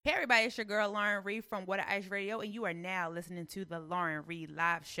Hey everybody, it's your girl Lauren Reed from Water Ice Radio, and you are now listening to the Lauren Reed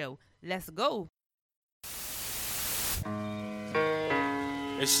Live Show. Let's go.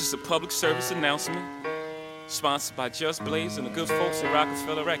 It's just a public service announcement, sponsored by Just Blaze and the good folks at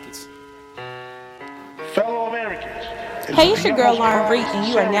Rockefeller Records. Fellow Americans. Hey, it's your girl Lauren Reed, and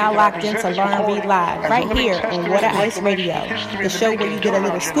you are now locked into Lauren Reed Live, right here on Water Ice Radio, the show where you get a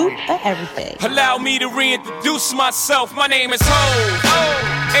little scoop of everything. Allow me to reintroduce myself. My name is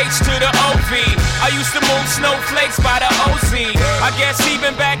Ho, H to the O-V. I used to move snowflakes by the OZ. I guess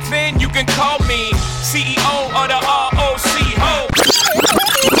even back then you can call me CEO of the ROC. Ho.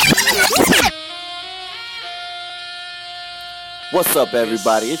 What's up,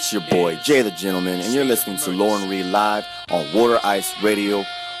 everybody? It's your boy, Jay the Gentleman, and you're listening to Lauren Reed Live on Water Ice Radio,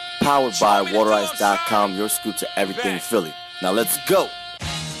 powered by WaterIce.com, your scoop to everything Philly. Now let's go.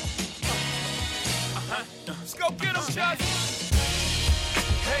 Let's go get 'em, Just.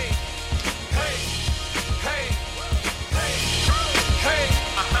 Hey, hey, hey, hey, hey,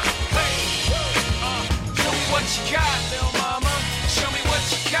 hey. Show me what you got, little mama. Show me what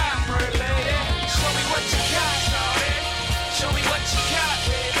you got, pretty lady. Show me what you got, shawty. Show me what you got,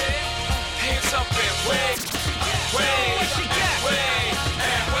 baby. Hands up and wave, wave, wave,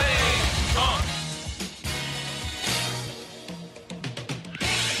 and wave.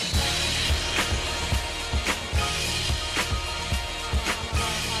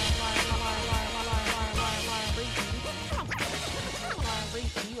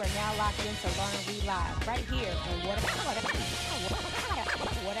 You are now locked into Lauren Reed Live, right here on Water Ice.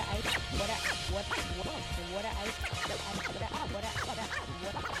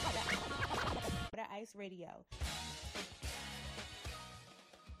 Water Ice Radio.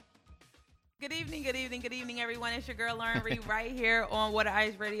 Good evening, good evening, good evening, everyone. It's your girl Lauren Reed right here on Water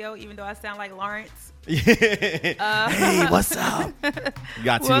Ice Radio, even though I sound like Lawrence. Hey, what's up? You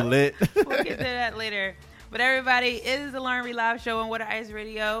got too lit. We'll get to that later. But everybody, it is the Lauren Reed Live Show on Water Ice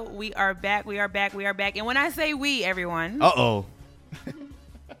Radio. We are back, we are back, we are back. And when I say we, everyone, Uh-oh.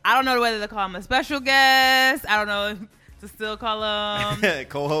 I don't know whether to call him a special guest. I don't know to still call him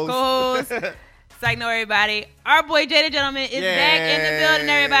Co-host. co-host. Psych, no, everybody. Our boy Jay the Gentleman is back in the building,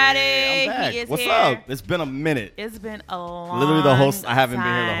 everybody. I'm back. He is What's here. up? It's been a minute. It's been a long Literally the whole. I haven't been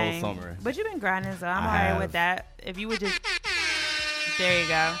time. here the whole summer. But you've been grinding, so I'm I all right have. with that. If you would just, there you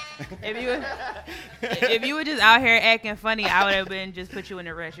go. If you were just out here acting funny, I would have been just put you in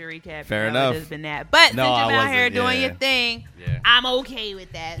the retro recap. Fair That enough. would have been that. But No, since I you've been out here wasn't. doing Yeah. your thing, Yeah. I'm okay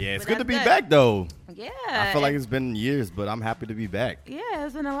with that. Yeah, it's But good to be that's back though. Yeah, I feel like it's been years, but I'm happy to be back. yeah,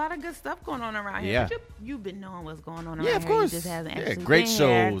 there's been a lot of good stuff going on around here. Yeah. But you've been knowing what's going on around Yeah, of here. course. You just hasn't Yeah, actually great been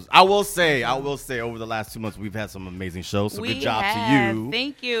shows. here. I will say over the last 2 months we've had some amazing shows. So We good job have. to you.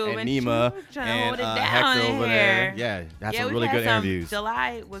 Thank you. And And Nima you trying to and hold it down Hector in over here. there. Yeah, had some we've really had good some. interviews.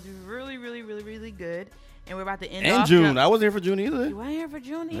 July was really, really, really, really good. And we're about to end And off June. I wasn't here for June either. You weren't here for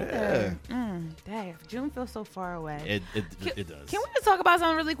June either. Dang, June feels so far away. It does. Can we just talk about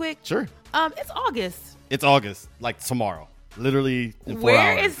something really quick? Sure. It's August. It's August, like tomorrow. Literally in 4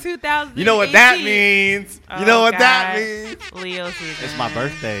 Where hours. is 2018? You know what that means. You know what that God. means. Leo season. It's my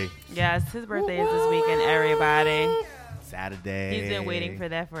birthday. Yes, his birthday is this weekend, everybody. Saturday. He's been waiting for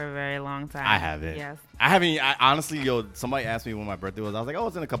that for a very long time. I haven't. Yes. I haven't. Honestly, somebody asked me when my birthday was. I was like, oh,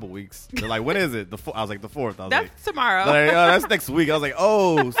 it's in a couple weeks. They're like, when is it? I was like, the 4th. I was That's tomorrow. like, oh, that's next week. I was like,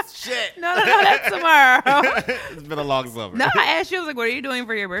 oh, shit. No, that's tomorrow. It's been a long summer. No, I asked you, I was like, what are you doing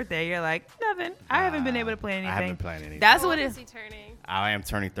for your birthday? You're like, nothing. I haven't been able to plan anything. I haven't planned anything. That's How what old it is he turning? I am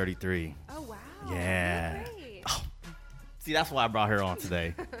turning 33. Oh, wow. Yeah. Great. See, that's why I brought her on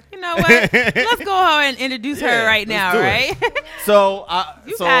today. You know what? Let's go ahead and introduce her Yeah, right let's now, do it. right? So,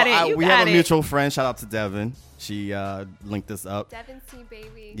 You got it, you we got have a it. mutual friend. Shout out to Devin. She linked us up. Devin C.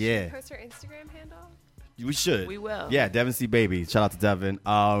 Baby. Yeah. Should we post her Instagram handle? We should. We will. Yeah, Devin C. Baby. Shout out to Devin.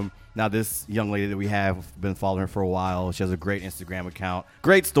 Now, this young lady that we have been following her for a while. She has a great Instagram account.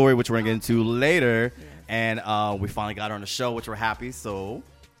 Great story, which we're going to get into later. And we finally got her on the show, which we're happy. So,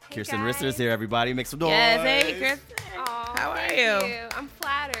 Kirsten guys. Risser's here, everybody. Make some noise. Yes, hey, Chris. Aw, How are thank you? I'm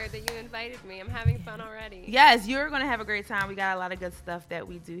flattered that you invited me. I'm having fun already. Yes, you're going to have a great time. We got a lot of good stuff that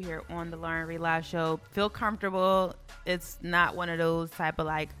we do here on the Lauren Reed Live Show. Feel comfortable. It's not one of those type of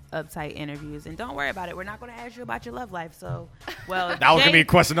like uptight interviews. And don't worry about it. We're not going to ask you about your love life. So, well, That was going to be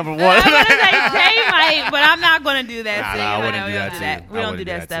question number one. I'm going to say Jay might, but I'm not going to do that. Nah, So, I you wouldn't know, do we that don't to do that. you. We I don't do wouldn't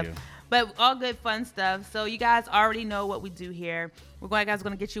that do that stuff. to you. But all good fun stuff. So you guys already know what we do here. We're going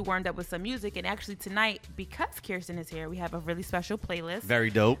to get you warmed up with some music. And actually tonight, because Kirsten is here, we have a really special playlist. Very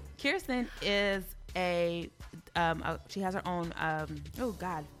dope. Kirsten is she has her own,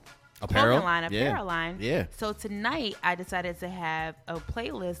 Apparel? clothing line, Yeah. apparel line. Yeah. So tonight I decided to have a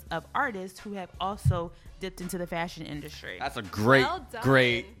playlist of artists who have also dipped into the fashion industry. That's a great, Well done.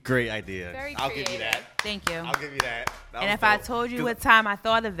 great idea. Very I'll give you creative. that. Thank you. I'll give you that. That And was if I dope. told you 'Cause- what time I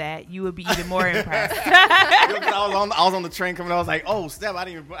thought of that, you would be even more impressed. I was on the train coming. I was like, "Oh, Steph, I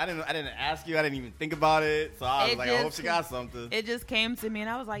didn't ask you. I didn't even think about it." So I was It like, "I hope just- she got something." It just came to me, and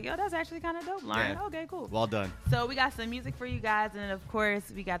I was like, "Yo, that's actually kind of dope, Lauren." Yeah. Okay, cool. Well done. So we got some music for you guys, and of course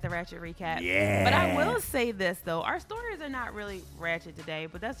we got the Ratchet recap. Yeah. But I will say this though, our stories are not really ratchet today,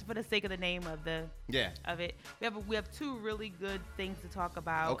 but that's for the sake of the name of it. We have two really good things to talk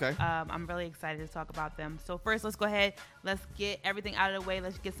about. Okay. I'm really excited to talk about them. So first, let's go ahead. Let's get everything out of the way.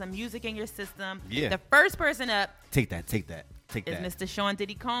 Let's get some music in your system. Yeah. The first person up Take that. is Mr. Sean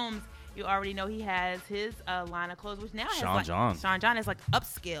Diddy Combs. You already know he has his line of clothes, which now has Sean John. Sean John is like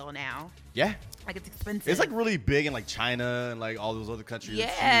upscale now. Yeah. Like it's expensive. It's like really big in like China and like all those other countries. It's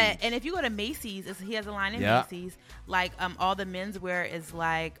Yeah, huge. and if you go to Macy's, he has a line in Yeah. Macy's. Like all the menswear is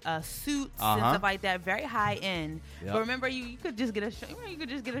like suits and Uh-huh. stuff like that, very high end. Yep. But remember, you could just get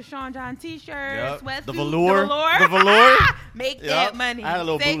a Sean John T-shirt, Yep. sweatsuit, The velour. The velour. Make Yep. that money. I had a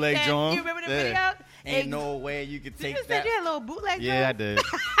little Take bootleg that. Joint. You remember the Yeah. video? Ain't no way you could You take just that. said you had a little bootleg. Yeah, I joint? did.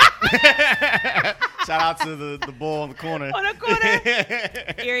 Shout out to the bull on the corner. On the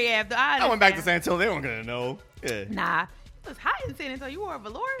corner. Here you have. I went back to San Antonio. They weren't gonna know. Yeah. Nah, it was hot in San Antonio. You wore a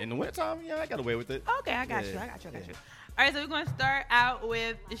velour. In the wintertime, yeah, I got away with it. Okay, I got you. Yeah. I got you. All right, so we're going to start out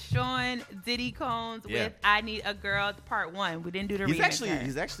with Sean Diddy Combs Yeah. with "I Need a Girl" Part 1. We didn't do the remix.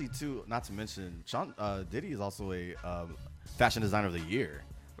 He's actually too. Not to mention, Sean Diddy is also a fashion designer of the year.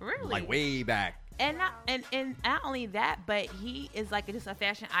 really Like way back. and not only that, but he is like just a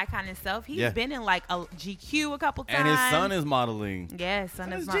fashion icon himself. He's Yeah. been in like a GQ a couple times, And his son is modeling. yeah, his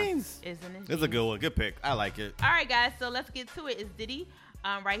son in is his jeans. Is in his It's a jeans. good one. Good pick. I like it. All right, guys, so let's get to it. It's Diddy.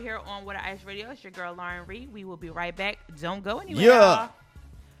 Right here on Water Ice Radio. It's your girl Lauren Reed. We will be right back. Don't go anywhere. Yeah. Y'all.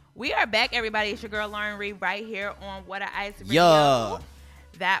 We are back, everybody. It's your girl Lauren Reed right here on Water Ice Radio. Yeah.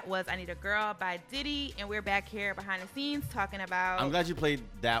 That was "I Need a Girl" by Diddy, and we're back here behind the scenes talking about. I'm glad you played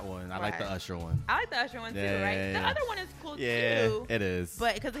that one. I like the What? Usher one. I like the Usher one too, Yeah, right? yeah, The yeah. other one is cool Yeah, too, it is.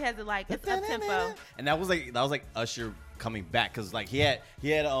 but because it has it's up tempo. And that was like Usher coming back because like he had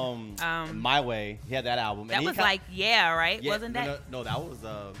My Way. He had that album. That and he was kinda- like right? Yeah, Wasn't that? No, that was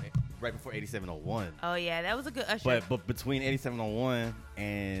right before 8701. Oh yeah, that was a good Usher. But between 8701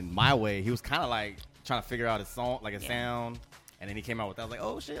 and My Way, he was kind of like trying to figure out his song, like a Yeah. sound. And then he came out with that. I was like,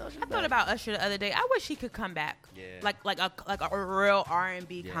 oh shit, Usher's I thought about Usher the other day. I wish he could come back. Yeah. Like a real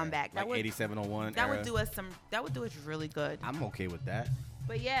R&B comeback. Like 8701. That era. would do us really good. I'm okay with that.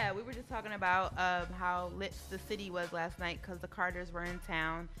 But yeah, we were just talking about how lit the city was last night because the Carters were in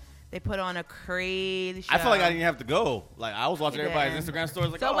town. They put on a crazy show. I feel like I didn't have to go. Like I was watching You everybody's did. Instagram stories.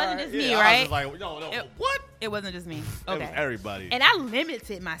 Like, So it oh, wasn't alright. just me, Yeah, right? I was just like, no, It- what? It wasn't just me. It Okay. was everybody. And I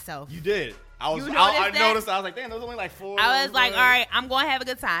limited myself. You did. I You noticed. noticed I that? noticed. I was like, damn, there was only like 4. I was like, all right, I'm going to have a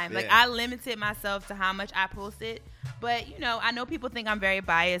good time. Like, Yeah. I limited myself to how much I posted. But, I know people think I'm very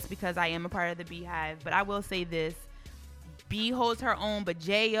biased because I am a part of the Beehive. But I will say this. B holds her own, but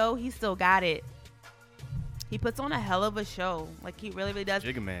J.O., he still got it. He puts on a hell of a show. Like, he really, really does.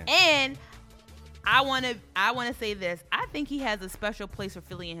 Jigga Man. And I want to say this. I think he has a special place for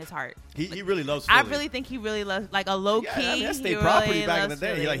Philly in his heart. He really loves Philly. I really think he really loves, like, a low Yeah, key. I mean, that's he state really property back in the loves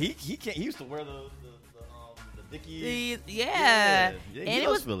day. Philly. Like he used to wear the Dickies. Yeah, he and it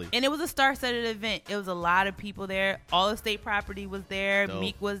loves was Philly. and it was a star-studded event. It was a lot of people there. All the state property was there. Dope.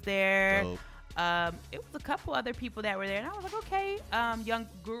 Meek was there. Dope. It was a couple other people that were there, and I was like, okay. Young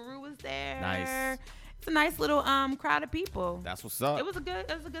Guru was there. Nice. It's a nice little crowd of people. That's what's up. It was a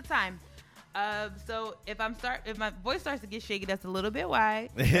good time. So if my voice starts to get shaky, that's a little bit why.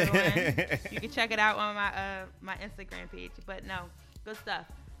 Everyone. You can check it out on my Instagram page. But no, good stuff.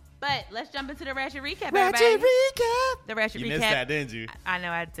 But let's jump into the Ratchet Recap, everybody. The Ratchet You Recap. missed that, didn't you? I know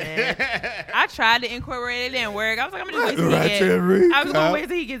I did. I tried to incorporate it. It didn't work. I was like, I'm gonna just wait till Ratchet he gets. Recap. I was gonna wait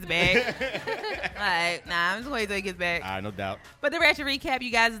till he gets back. Like, nah, I'm just wait till he gets back. All right, no doubt. But the Ratchet Recap, you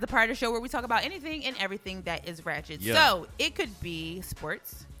guys, is the part of the show where we talk about anything and everything that is ratchet. Yeah. So it could be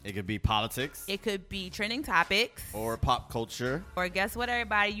sports. It could be politics It could be trending topics. or pop culture. Or guess what,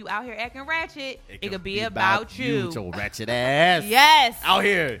 everybody? You out here acting ratchet. It could be about you. with your ratchet ass. Yes. Out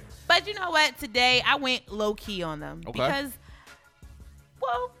here. But you know what? Today I went low key on them Okay. because,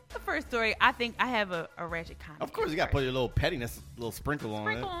 well, the first story I think I have a ratchet comment. Of course, you got to put your little pettiness, little sprinkle on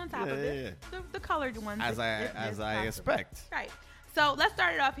sprinkle it. on top Yeah, of yeah, it, the colored ones. As I possible. expect. Right. So let's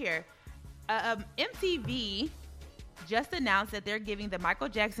start it off here. MTV just announced that they're giving the Michael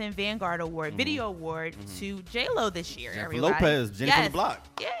Jackson Vanguard Award, Video Award, to J-Lo this year. Jennifer everybody. Lopez, Jenny from the block.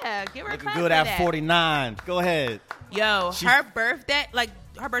 Yeah, give her a Looking clap good for at that. 49. Go ahead. Yo, She's- her birthday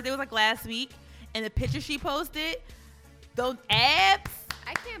was like last week, and the picture she posted, those abs.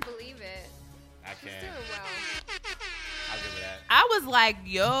 I can't believe it. I She's can't. doing well. I'll give her that. I was like,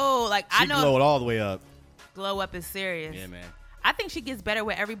 yo, like I She know glowed all the way up. glow up is serious. Yeah, man. I think she gets better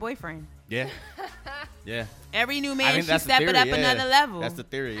with every boyfriend. Yeah. Yeah. Every new I man, think she that's the step it theory, up yeah. another level. That's the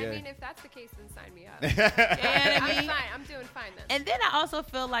theory, yeah. I mean, if that's the case, then sign me up. You know what I I'm mean? fine. I'm doing fine then. And then I also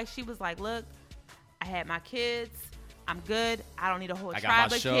feel like she was like, look, I had my kids. I'm good. I don't need a whole I got tribe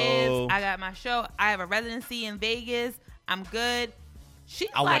my of show. kids. I got my show. I have a residency in Vegas. I'm good. She's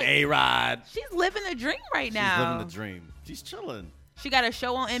I like, want A-Rod. she's living the dream right now. She's living the dream. She's chilling. She got a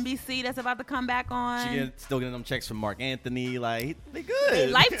show on NBC that's about to come back on. Still getting them checks from Mark Anthony. Like, they good. They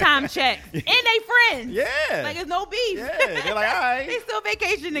lifetime checks. And they friends. Yeah. Like, it's no beef. Yeah. They're like, all right. They still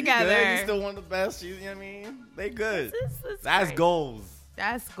vacation You together. good. He's still one of the best. You know what I mean? They good. It's That's great. goals.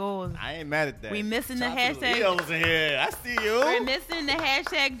 That's goals. I ain't mad at that. We missing the Shout out to hashtag. Leos in here. I see you. We're missing the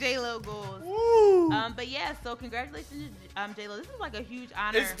hashtag JLo goals. Woo. But yeah, so congratulations, JLo. This is like a huge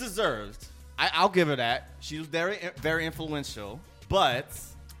honor. It's deserved. I'll give her that. She was very, very influential, but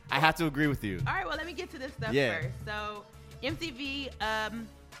I have to agree with you. All right, well, let me get to this stuff Yeah. first. So, MTV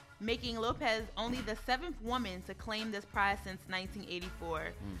making Lopez only the 7th woman to claim this prize since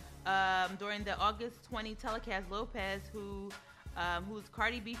 1984. During the August 20 telecast, Lopez, whose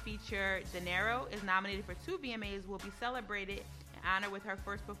Cardi B feature Dinero is nominated for 2 VMAs, will be celebrated in honor with her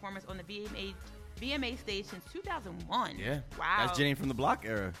first performance on the VMA stage since 2001. Yeah. Wow. That's Jenny from the Block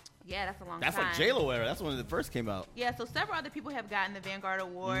era. Yeah, that's a long That's time. like J-Lo era. That's when it first came out. Yeah, so several other people have gotten the Vanguard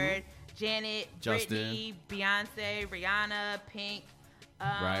Award. Janet, Justin. Britney, Beyonce, Rihanna, Pink.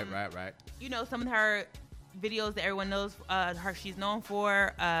 Right. You know, some of her videos that everyone knows she's known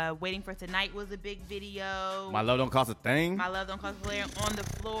for. Waiting for Tonight was a big video. My Love Don't Cost a Thing. My Love Don't Cost a Thing. On the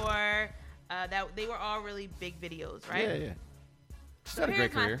Floor. That they were all really big videos, right? Yeah. She's So had a here's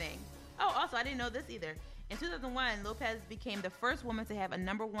great my career. thing. Oh, also, I didn't know this either. In 2001, Lopez became the first woman to have a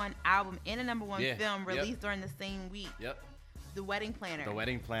 #1 album and a #1 Yeah, film yep. released during the same week. Yep. The Wedding Planner. The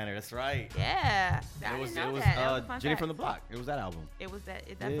Wedding Planner. That's right. Yeah. I It was didn't know that. That was a fun Jenny fact. from the Block. It was that album. It was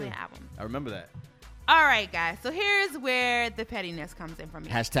definitely an album. I remember that. All right, guys. So here's where the pettiness comes in from me.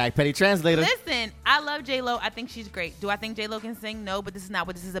 Hashtag Petty Translator. Listen, I love J-Lo. I think she's great. Do I think J-Lo can sing? No, but this is not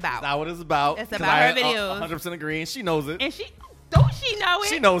what this is about. Not what it's about. It's 'cause about I her videos. 100% agree, and she knows it. And don't she know it?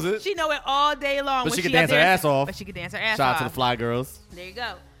 She knows it. She know it all day long. But when she can up dance her there- ass off. But she can dance her ass Shout off. out to the Fly Girls. There you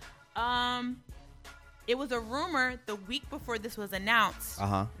go. It was a rumor the week before this was announced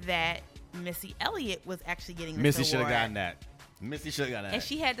that Missy Elliott was actually getting this Missy should have award. gotten that. Missy should have gotten that. And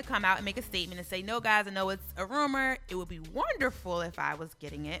she had to come out and make a statement and say, no, guys, I know it's a rumor. It would be wonderful if I was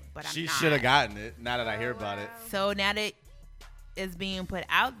getting it, but I'm She not. should have gotten it. Now that I hear about it. So now that it's being put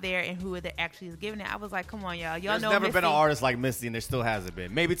out there and who it actually is giving it, I was like, come on, y'all. Y'all There's know never Missy. been an artist like Missy, and there still hasn't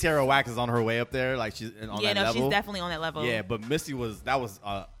been. Maybe Tara Wax is on her way up there, like she's on Yeah, that no, level. she's definitely on that level. Yeah, but Missy was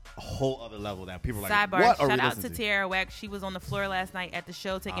a whole other level that people are like, Sidebar, what are we shout out listening to Tara Wax. She was on the floor last night at the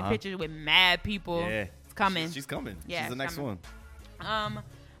show taking Uh-huh. pictures with mad people. Yeah. It's coming. She's coming. Yeah, she's the it's next coming. one.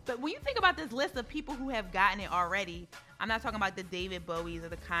 But when you think about this list of people who have gotten it already, I'm not talking about the David Bowies or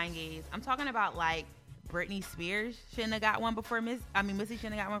the Kanye's. I'm talking about like Britney Spears shouldn't have got one before Missy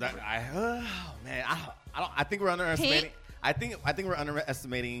shouldn't have got one before. I think we're underestimating. I think we're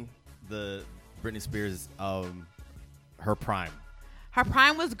underestimating the Britney Spears her prime. Her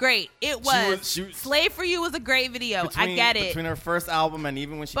prime was great. It was. She was- Slave for You was a great video. I get it. Between her first album and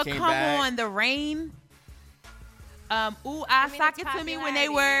even when she But came come back. on, The Rain. Ooh, I I mean, Sock it's It To Me when they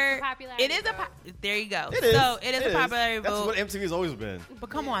popularity. were. It's a popularity It is a. vote. There you go. It is. So it is a popularity That's vote. what MTV's always been. But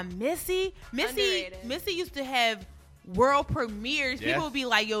come on, Missy Underrated. used to have world premieres. Yeah. People would be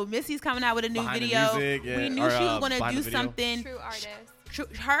like, "Yo, Missy's coming out with a new Behind the video." music, yeah. We knew Or, she was going to behind do the video. something. True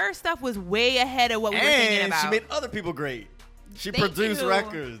artist. Her stuff was way ahead of what we were thinking And about. she made other people great. She Thank produced you.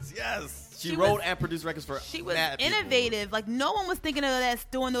 records. Yes. She She wrote was- and produced records for She was mad people. innovative. Like no one was thinking of that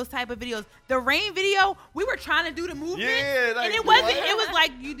doing those type of videos. The Rain video, we were trying to do the movement, Yeah, like, and it wasn't. what? It was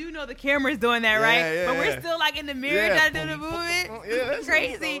like you do know the camera's doing that, Yeah, right? yeah, but we're yeah. still like in the mirror Yeah. trying to do the movement. Yeah, that's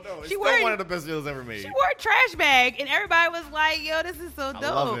Crazy. So dope. It's She still wore one of the best videos ever made. she wore a trash bag, and everybody was like, "Yo, this is so dope." I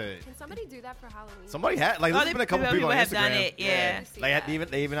love it. Can somebody do that for Halloween? Somebody had like Oh, there's been a couple people people on have Instagram. done it, yeah. Like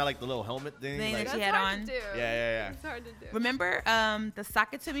they even had like the little helmet thing. Thing like- that That's she had hard on. to do. Yeah. It's hard to do. Remember the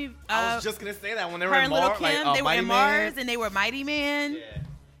Sock It To Me? I was just gonna say that when they were her in and Little Mars, Kim, like, they were Mighty in Man. Mars, and they were Mighty Man.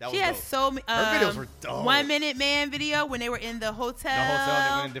 Yeah. That She was has dope. so many. Her videos were dope. 1 Minute Man video when they were in the hotel.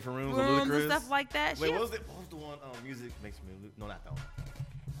 They went in different rooms with and Ludacris. stuff like that. Wait, She what has- was it? What was the one? Music makes me lose. No, not that one.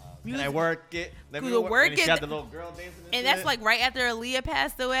 Can Music- I work it? Let me Could work work and she it. had the little girl dancing. And that's like right after Aaliyah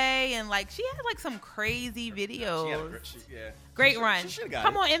passed away, and like she had like some crazy She had a videos. yeah. Great She run. should've got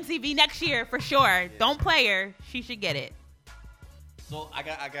Come it. on, MTV next year for sure. Don't play her. She should get it. So I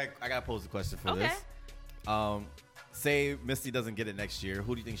got to pose a question for Okay. this. Say Misty doesn't get it next year.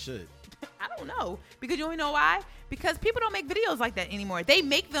 Who do you think should? I don't know because you know why? Because people don't make videos like that anymore. They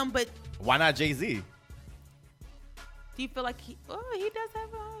make them, but Why not Jay-Z? do you feel like he does have?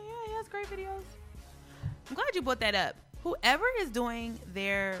 Yeah, he has great videos. I'm glad you brought that up. Whoever is doing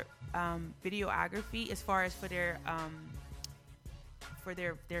their videography, as far as for their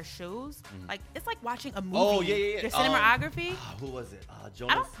shows, like it's like watching a movie. Oh, yeah. Their cinematography. Who was it?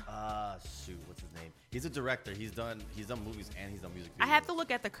 Jonas. don't- Shoot, what's his name? He's a director. He's done movies and he's done music videos. I have to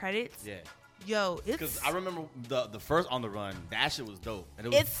look at the credits. Yeah. Yo, Because it's I remember the first On the Run, that shit was dope. And it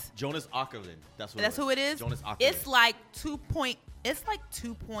was It's- Jonas Ackerlund. That's who it is. Jonas Ackerlund. It's like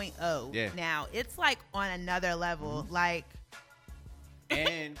 2.0 Yeah. now. It's like on another level. Like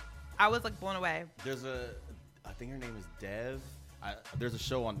And I was like blown away. I think her name is Dev. There's a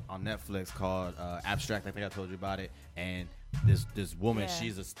show on Netflix called Abstract. I think I told you about it. And this woman, Yeah.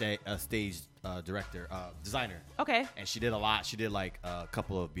 she's a stage director, designer. Okay. And she did a lot. She did like a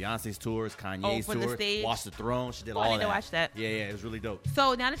couple of Beyonce's tours, Kanye's for the tour, stage? Watch the Throne. She did Oh, I all need that. to watch that. Yeah, it was really dope.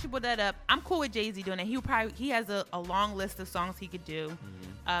 So now that you put that up, I'm cool with Jay-Z doing it. He has a long list of songs he could do.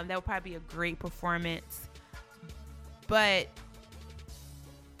 Mm-hmm. That would probably be a great performance. But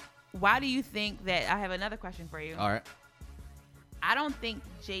why do you think that? I have another question for you. All right. I don't think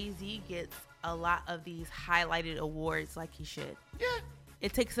Jay-Z gets a lot of these highlighted awards like he should. Yeah.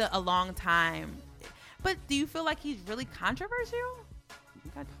 It takes a long time. But do you feel like he's really controversial?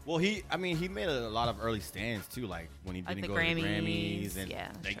 Well, he made a lot of early stands too, like when he Like didn't the go to the Grammys, Grammys, and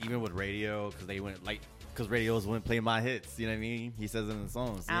yeah, like sure. even with radio, because radios wouldn't play my hits. You know what I mean? He says it in the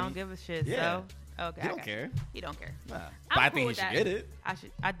songs. I don't give a shit. Yeah. So okay, He don't okay. care. He don't care. Nah. I'm But I cool think he with should that. get it.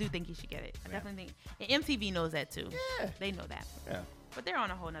 I do think he should get it. I Yeah. definitely think. And MTV knows that too. Yeah. They know that. Yeah. But they're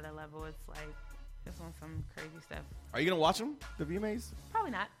on a whole nother level. It's like it's on some crazy stuff. Are you gonna watch them? The VMAs?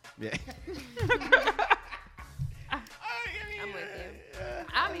 Probably not. Yeah. I'm with you.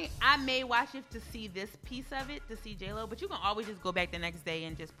 I mean, I may watch it to see this piece of it, to see J-Lo, but you can always just go back the next day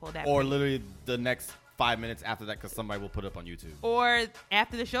and just pull that. Or piece. literally the next 5 minutes after that, because somebody will put it up on YouTube. Or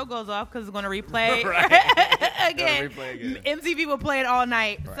after the show goes off because it's going to replay again. Replay again. MTV will play it all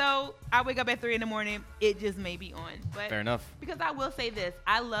night. Right. So I wake up at 3 a.m. It just may be on. But Fair enough. Because I will say this.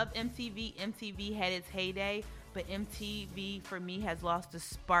 I love MTV. MTV had its heyday, but MTV for me has lost the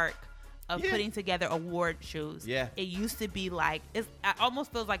spark of Yeah. putting together award shows. Yeah. It used to be like, it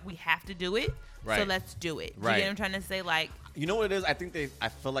almost feels like we have to do it. So Right. let's do it. Do Right. you get what I'm trying to say? Like, You know what it is? I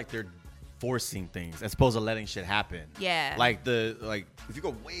feel like they're forcing things as opposed to letting shit happen. Yeah. Like if you go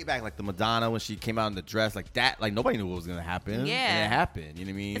way back, like the Madonna when she came out in the dress, like that, like nobody knew what was gonna happen. Yeah. And it happened. You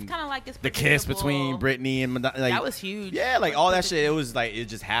know what I mean? it's kind of like it's the kiss between predictable. Britney and Madonna. Like, That was huge. Yeah, like all that shit. It was like it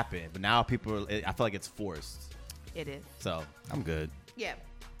just happened. But now I feel like it's forced. It is. So I'm good. Yeah.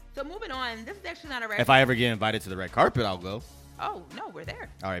 So moving on. This is actually not a red. If I ever get invited to the red carpet, I'll go. Oh no, we're there.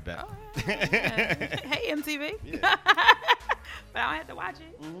 All right, bet. Oh, yeah. Hey MTV. Yeah. But I don't have to watch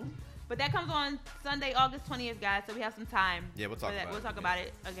it. But that comes on Sunday, August 20th, guys. So we have some time. Yeah, we'll talk for that. about We'll it talk again. about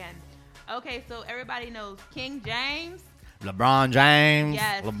it again. Okay, so everybody knows King James. LeBron James.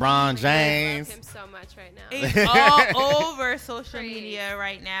 Yes. LeBron I love James. him so much right now. He's all over social Praise. media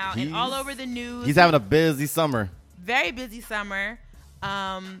right now and all over the news. He's having a busy summer. Very busy summer.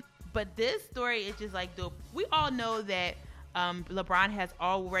 But this story is just like dope. We all know that LeBron has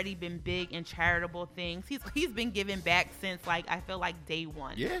already been big in charitable things. He's been giving back since like I feel like day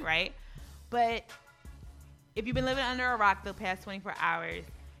one. Yeah. Right. But if you've been living under a rock the past 24 hours,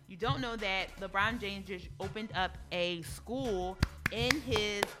 you don't know that LeBron James just opened up a school in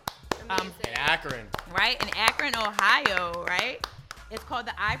his Amazing. Akron. right in Akron, Ohio, right? It's called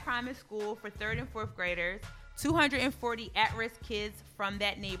the I Promise School for 3rd and 4th graders. 240 at-risk kids from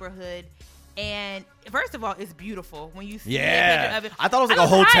that neighborhood. And first of all, it's beautiful when you see Yeah. a picture of it. I thought it was like a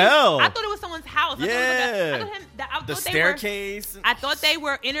surprised. hotel. I thought it was someone's house. I Yeah. thought The they staircase. I thought they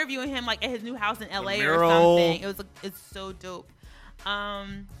were interviewing him like at his new house in LA or mural. something. It's so dope.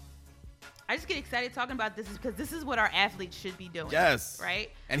 I just get excited talking about this because this is what our athletes should be doing. Yes.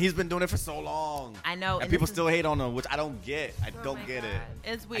 Right? And he's been doing it for so long. I know. And and people this is- still hate on him, which I don't get. I Oh don't my get God. it.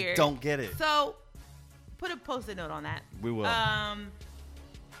 It's weird. I don't get it. So, put a post-it note on that. We will.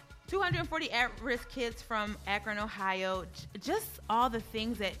 240 at-risk kids from Akron, Ohio. Just all the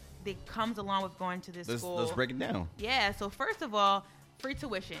things that comes along with going to this school. Let's break it down. Yeah. So first of all, free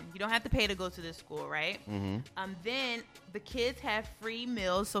tuition. You don't have to pay to go to this school, right? Mm-hmm. Then the kids have free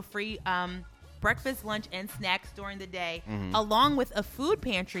meals, so free breakfast, lunch, and snacks during the day, along with a food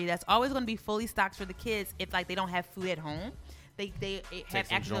pantry that's always going to be fully stocked for the kids if like they don't have food at home. They have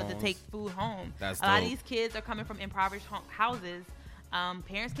access to take food home. That's a lot dope. of these kids are coming from impoverished houses.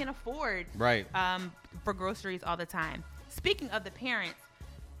 Parents can't afford for groceries all the time. Speaking of the parents,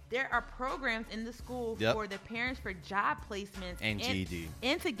 there are programs in the school for the parents for job placements and GED,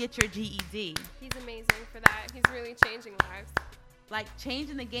 and to get your GED. He's amazing for that. He's really changing lives. Like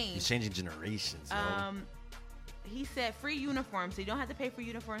changing the game. He's changing generations. He said free uniforms, so you don't have to pay for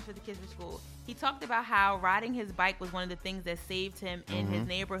uniforms for the kids for school. He talked about how riding his bike was one of the things that saved him in his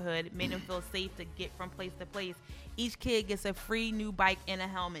neighborhood, made him feel safe to get from place to place. Each kid gets a free new bike and a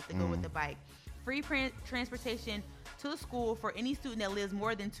helmet to go with the bike. Free transportation to school for any student that lives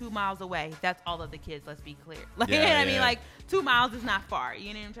more than 2 miles away. That's all of the kids, let's be clear. Like, I mean, like 2 miles is not far.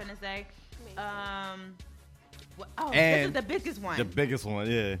 You know what I'm trying to say? This is the biggest one. The biggest one,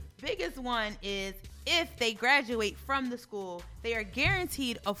 yeah. Biggest one is if they graduate from the school, they are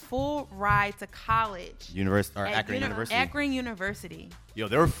guaranteed a full ride to college. Akron University. Akron University. Yo,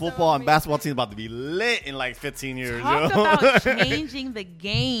 their football and basketball team about to be lit in like 15 years. Talk about changing the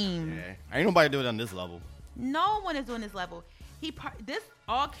game. Yeah. Ain't nobody doing it on this level. No one is doing this level. This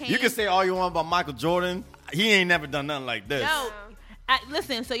all came. You can say all you want about Michael Jordan. He ain't never done nothing like this. No.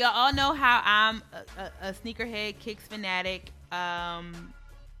 Listen, so y'all all know how I'm a sneakerhead, kicks fanatic.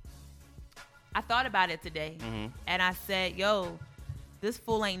 I thought about it today, and I said, yo, this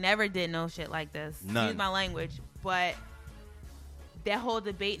fool ain't never did no shit like this. None. Excuse my language. But that whole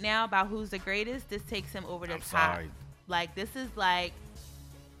debate now about who's the greatest, this takes him over the top. Sorry. Like, this is like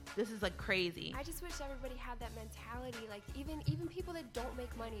crazy. I just wish everybody had that mentality. Like even people that don't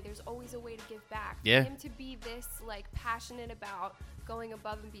make money, there's always a way to give back. Yeah. For him to be this like passionate about going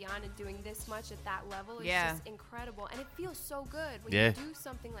above and beyond and doing this much at that level is just incredible. And it feels so good when you do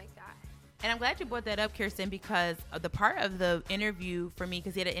something like that. And I'm glad you brought that up, Kirsten, because the part of the interview for me,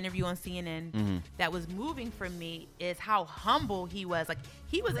 because he had an interview on CNN that was moving for me, is how humble he was. Like,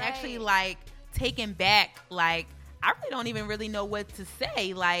 he was actually, like, taken back. Like, I really don't even really know what to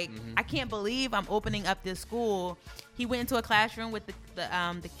say. Like, I can't believe I'm opening up this school. He went into a classroom with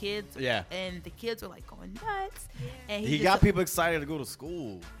the kids. Yeah. And the kids were, like, going nuts. Yeah. And He got people excited to go to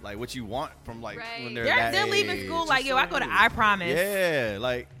school. Like, what you want from, like, when they're that they're leaving age. school like, yo, I go to I Promise. Yeah,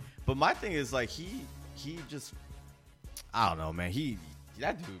 like... But my thing is, like, he just, I don't know, man.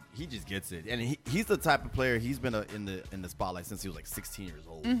 That dude, he just gets it, and he's the type of player. He's been in the spotlight since he was like 16 years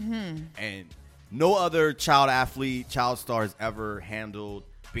old, and no other child star has ever handled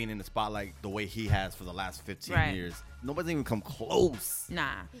being in the spotlight the way he has for the last 15 years. Nobody's even come close.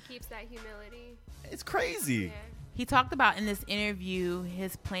 Nah, He keeps that humility. It's crazy. Yeah. he talked about in this interview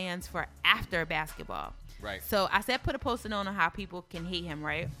his plans for after basketball. Right. So I said put a post-it note on how people can hate him,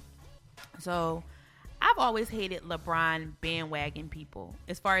 right? So I've always hated LeBron bandwagon people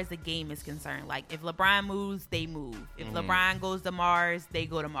as far as the game is concerned. Like, if LeBron moves, they move. If LeBron goes to Mars, they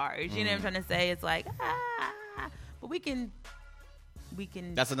go to Mars. You know what I'm trying to say? It's like, but we can.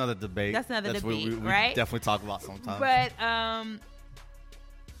 That's another debate. That's another debate, we right? Definitely talk about sometime. But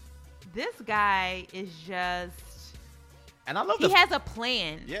this guy is just. And I love he has a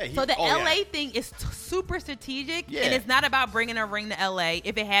plan. Yeah. So the LA thing is super strategic, and it's not about bringing a ring to LA.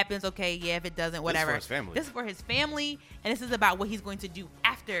 If it happens, okay. Yeah. If it doesn't, whatever. This is for his family. This is for his family, and this is about what he's going to do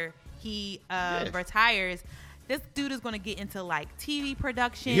after he retires. This dude is going to get into like TV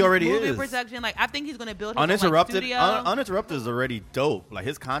production. He already movie is. production. Like, I think he's going to build his Uninterrupted. own, like, studio. Uninterrupted is already dope. Like,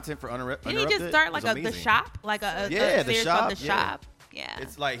 his content for Uninterrupted. Didn't he just start like is the amazing. shop, like a the series shop. called The Shop? Yeah.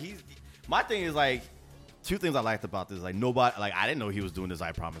 It's like my thing is like. Two things I liked about this, like nobody, like I didn't know he was doing this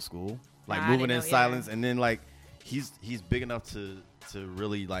I Promise school, like moving in silence, and then like he's big enough to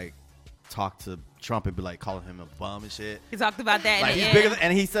really like talk to Trump and be like calling him a bum and shit. He talked about that. Like he's bigger than,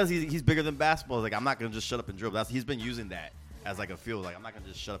 and he says he's bigger than basketball. Like, I'm not gonna just shut up and dribble. He's been using that as like a field. Like, I'm not gonna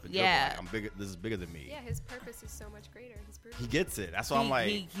just shut up and dribble. Like, I'm bigger. This is bigger than me. Yeah, his purpose is so much greater. His purpose. He gets it. That's why I'm like.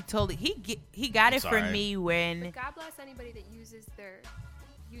 He totally he got it from me when. But God bless anybody that uses their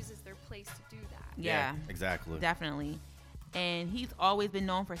place to do that. Yeah, exactly. Definitely. And he's always been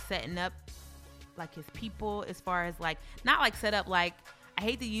known for setting up like his people, as far as like not like set up like, I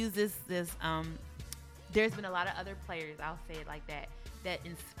hate to use this there's been a lot of other players, I'll say it like that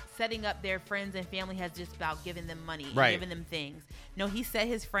in setting up their friends and family has just about giving them money, and giving them things. No, he set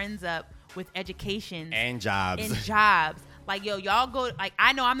his friends up with education and jobs. Like, yo, y'all go. Like,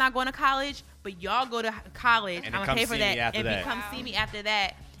 I know I'm not going to college, but y'all go to college. And I'm gonna pay for that, and that. come see me after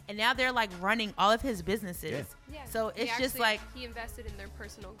that. And now they're like running all of his businesses. Yeah. So it's just like he invested in their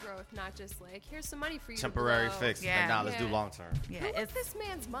personal growth, not just like here's some money for you. Temporary to blow. fix. Yeah. Like, nah, let's do long term. yeah, Who was it's this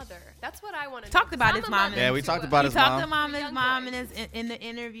man's mother? That's what I want to Talked about his mom. Yeah, we talked about his talked mom. to his mom in the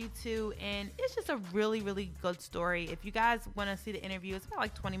interview too, and it's just a really, really good story. If you guys want to see the interview, it's about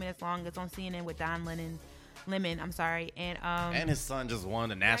like 20 minutes long. It's on CNN with Don Lemon. I'm sorry, and his son just won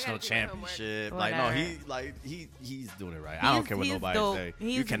the national championship. Like, no, he's doing it right. I don't care what nobody say.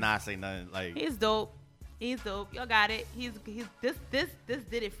 You cannot say nothing. Like, he's dope. He's dope. Y'all got it. He's this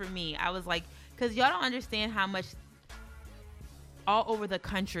did it for me. I was like, because y'all don't understand how much all over the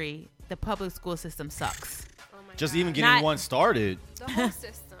country the public school system sucks. Oh my just God. even getting one started. The whole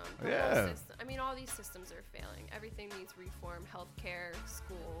system. Yeah. Whole system. I mean, all these systems are failing. Everything needs reform. Healthcare,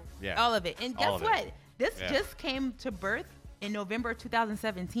 school. Yeah. All of it. And All guess of what? it. This just came to birth in November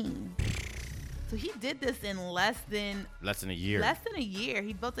 2017. So he did this in less than a year. Less than a year.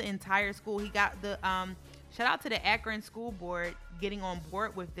 He built the entire school. He got the shout out to the Akron School Board getting on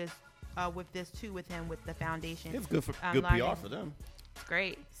board with this too with him with the foundation. It's good for good PR for them. It's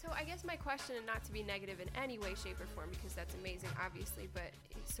great. So I guess my question, and not to be negative in any way, shape, or form, because that's amazing, obviously, but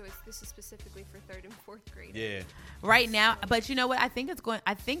this is specifically for 3rd and 4th grade. Yeah. Right now, but you know what? I think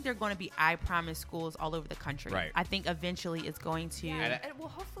they're going to be I Promise schools all over the country. Right. I think eventually it's going to. Yeah, and well,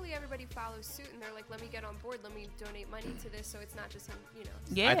 hopefully everybody follows suit, and they're like, let me get on board, let me donate money to this, so it's not just him, you know.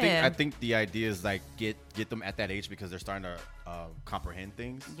 Yeah. I think the idea is like get them at that age because they're starting to comprehend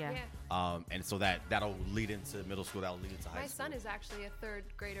things. Yeah. And so that'll lead into middle school. That'll lead into high school. My son is actually a 3rd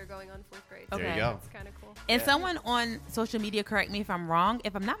grader going on 4th grade. Okay. There you go. That's kind of cool. And someone on social media, correct me if I'm wrong.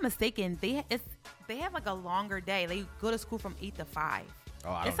 If I'm not mistaken, they have like a longer day. They go to school from 8 to 5.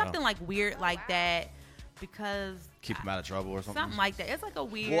 Oh, it's something like weird like that because keep them out of trouble or something. Something like that. It's like a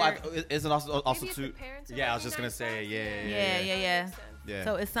weird. Well, isn't also Maybe if too? the parents are Yeah, I was just gonna say Yeah. Yeah.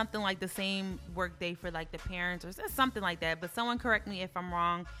 So it's something like the same work day for like the parents or it's something like that. But someone correct me if I'm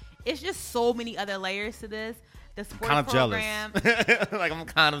wrong. It's just so many other layers to this. The sports kind of program. jealous. Like I'm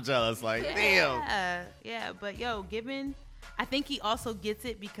kind of jealous. Like damn. Yeah. But yo, Gibbon, I think he also gets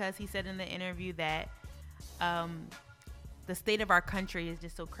it because he said in the interview that the state of our country is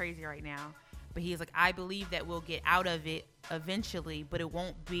just so crazy right now. But he's like, I believe that we'll get out of it eventually, but it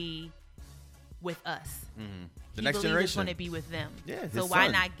won't be with us. Mm-hmm. The he next believes generation. it's going to be with them. Yeah. So why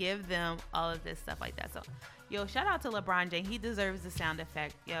not give them all of this stuff like that? So, yo, shout out to LeBron James. He deserves the sound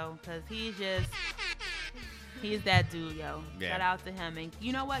effect, yo, because he's that dude, yo. Yeah. Shout out to him. And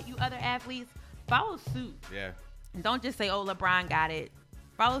you know what? You other athletes, follow suit. Yeah. And don't just say, oh, LeBron got it.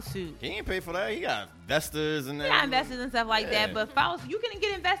 Follow suit. He ain't paid for that. He got investors and He got investors and stuff like that. But follow. You can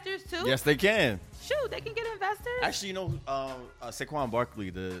get investors too. Yes, they can. Shoot, they can get investors. Actually, you know, Saquon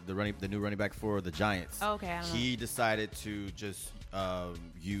Barkley, the new running back for the Giants. Oh, okay, I don't he decided to just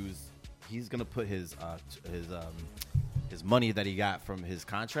use. He's gonna put his money that he got from his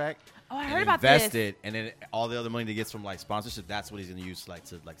contract. Oh, I and heard about invest this. it, and then all the other money that he gets from like sponsorship. That's what he's gonna use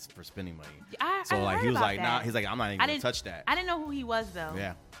for spending money. I So like heard he was about like, that. nah. He's like, I'm not even gonna touch that. I didn't know who he was though.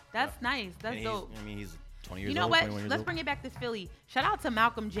 Yeah. That's nice. That's And dope. I mean, he's 20 years old. You know what? 21 years Let's old. bring it back to Philly. Shout out to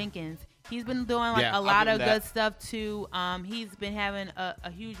Malcolm Jenkins. He's been doing like Yeah, a I'll lot give of him good that. stuff too. He's been having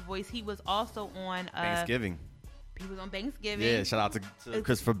a huge voice. He was also on Thanksgiving. He was on Thanksgiving. Yeah, shout out to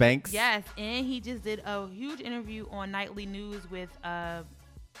Christopher Banks. Yes, and he just did a huge interview on Nightly News with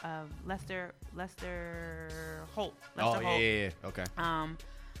Lester Holt. Lester Holt. Yeah. Okay.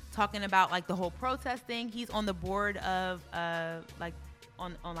 Talking about like the whole protesting. He's on the board of like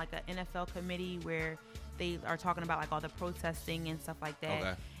on like an NFL committee where they are talking about like all the protesting and stuff like that.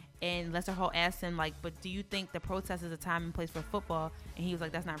 Okay. And Lester Holt asked him like, but do you think the protest is a time and place for football? And he was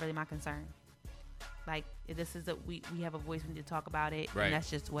like, that's not really my concern. Like this is we have a voice, we need to talk about it, Right. and that's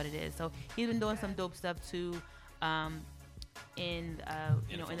just what it is. So he's been doing some dope stuff too, in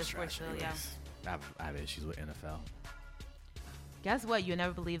the sports field. Yeah. I have issues with NFL. Guess what? You'll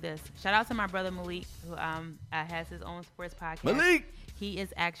never believe this. Shout out to my brother Malik, who has his own sports podcast. Malik! He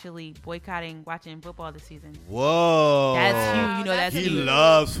is actually boycotting watching football this season. Whoa. That's huge. You know that's He huge.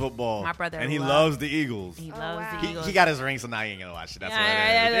 loves football. My brother and he loves- loves the Eagles. He Oh, loves wow. the Eagles. He got his ring, so now he ain't gonna watch it. That's what it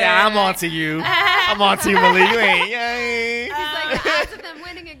is. Yeah, Yeah, I'm on to you. I'm on to you, Malik. You ain't. Yay. He's like, the odds of them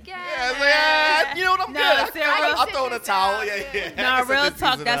winning again. Yeah, it's like, you know what? I'm No, good. Sarah, I'll sit throw in a this towel. out. Yeah. No, I can sit real this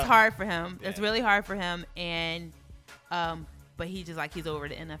talk. season That's out. hard for him. It's Yeah. really hard for him. And, but he's over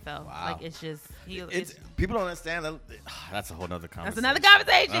the NFL. Wow. Like it's just it's people don't understand that. That's a whole nother conversation. That's another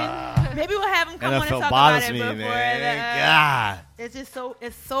conversation. Maybe we'll have him come on and talk about it before. God, it's just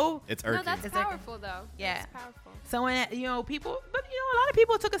it's irking. No, that's powerful though. Yeah, it's powerful. So when people, but a lot of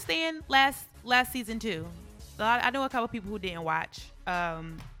people took a stand last season too. So I know a couple people who didn't watch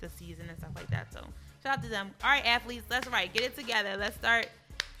the season and stuff like that. So shout out to them. All right, athletes, that's right. Get it together. Let's start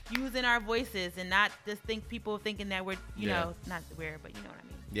using our voices and not just people thinking that we're not weird, but you know what I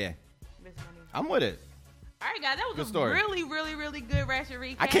mean. Yeah, I'm with it. All right, guys, that was good a story. really, really, really good Ratchet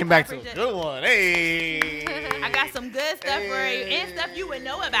recap. I came back to a good one. Hey, I got some good stuff for you and stuff you would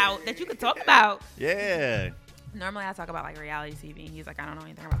know about that you could talk about. Yeah. Normally, I talk about like reality TV, and he's like, I don't know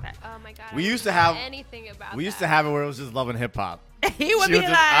anything about that. Oh my god, we used to have anything about. We used to have it where it was just Love and Hip Hop. He would be like,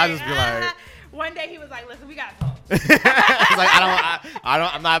 I just be like. One day he was like, "Listen, we gotta talk." He's like,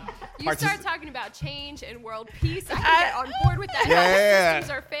 I'm not. You start talking about change and world peace. I can get on board with that. Yeah.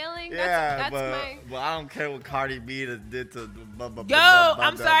 Systems are failing. Yeah, that's I don't care what Cardi B did to.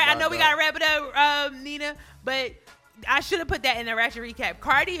 I'm sorry. I know we gotta wrap it up, Nina, but I should have put that in the Ratchet recap.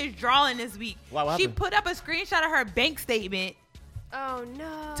 Cardi is drawing this week. Wow, she put up a screenshot of her bank statement. Oh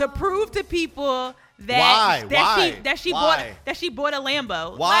no! To prove to people that she bought a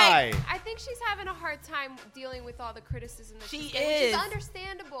Lambo. Why? I think she's having a hard time dealing with all the criticism that she's getting. Which is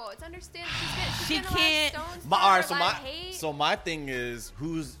understandable. It's understandable. She's can't. So my thing is,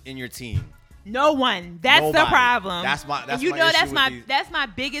 who's in your team? No one. That's Nobody. The problem. That's my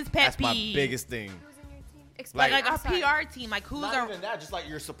biggest pet peeve. That's my biggest thing. Like a PR team. Like who's not even that? Just like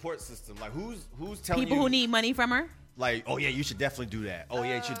your support system. Like who's telling people who need money from her? Like, oh yeah, you should definitely do that. Oh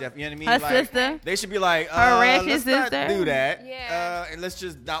yeah, you should definitely. You know what I mean? Her like, sister. They should be like, her ratchet let's sister. not do that. Yeah. And let's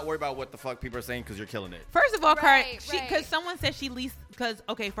just not worry about what the fuck people are saying because you're killing it. First of all, because someone said she leased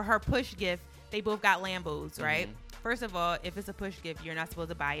for her push gift, they both got Lambos, right? Mm-hmm. First of all, if it's a push gift, you're not supposed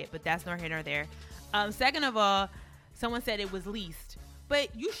to buy it, but that's nor here nor there. Second of all, someone said it was leased.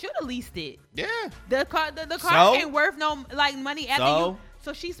 But you should have leased it. Yeah. The car ain't worth no money after you.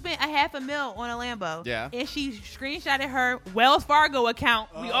 So she spent $500,000 on a Lambo. Yeah. And she screenshotted her Wells Fargo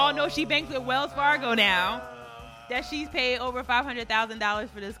account. We all know she banks with Wells Fargo now. That she's paid over $500,000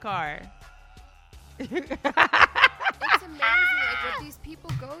 for this car. It's amazing, like what these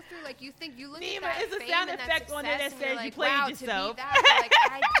people go through. Like you look at that it's a fame sound and effect that on there that success, says and you're you like, played wow, yourself. To be that, like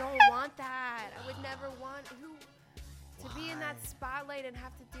I don't want that. I would never want to be in that spotlight and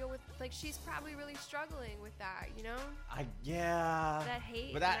have to deal with she's probably really struggling with that, you know? That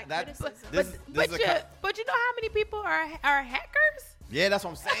hate, but that criticism. But you know how many people are hackers? Yeah, that's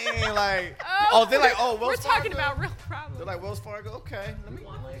what I'm saying. Like, they're like, Wells Fargo. We're talking about real problems. They're like, Wells Fargo. Okay, we're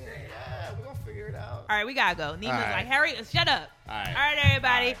gonna figure it out. All right, we gotta go. Nima's like, Harry, shut up. All right,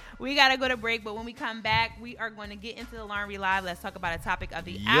 everybody, we gotta go to break. But when we come back, we are going to get into the Lauren Reed Live. Let's talk about a topic of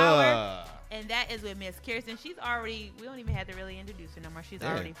the hour. And that is with Miss Kirsten. She's already, we don't even have to really introduce her no more. She's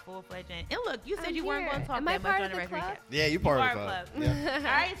already full-fledged. And look, you said you weren't going to talk that much on the record recap. Yeah, you part of the club. Yeah. All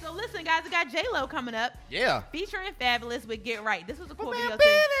right, so listen, guys, we got J-Lo coming up. Yeah. Featuring Fabulous with Get Right. This was a cool video,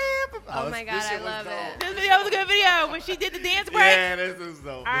 too. Oh, my God, I love it. This video was a good video when she did the dance break. Yeah, this is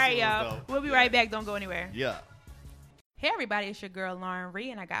dope. All right, y'all. We'll be right back. Don't go anywhere. Yeah. Hey everybody, it's your girl Lauren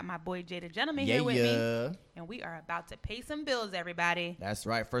Reed, and I got my boy Jay the Gentleman here with me. And we are about to pay some bills, everybody. That's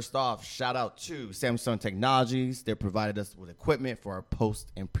right. First off, shout out to Samsung Technologies. They provided us with equipment for our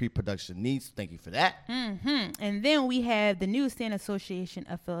post and pre-production needs. Thank you for that. Mm-hmm. And then we have the Newsstand Association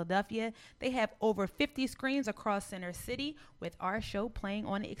of Philadelphia. They have over 50 screens across Center City with our show playing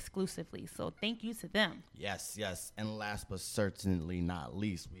on it exclusively. So thank you to them. Yes. And last but certainly not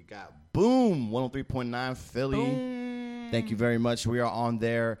least, we got Boom 103.9 Philly. Boom. Thank you very much. We are on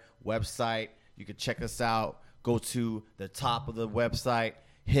their website. You can check us out. Go to the top of the website.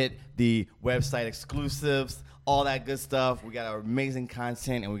 Hit the website exclusives. All that good stuff. We got our amazing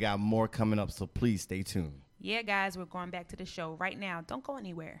content, and we got more coming up, so please stay tuned. Yeah, guys, we're going back to the show right now. Don't go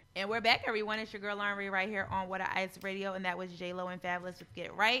anywhere. And we're back, everyone. It's your girl, Lauren Reed, right here on Water Ice Radio, and that was J-Lo and Fabulous with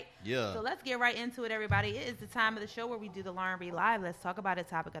Get Right. Yeah. So let's get right into it, everybody. It is the time of the show where we do the Lauren Reed Live. Let's talk about a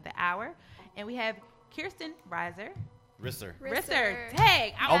topic of the hour. And we have Kirsten Risser. Risser.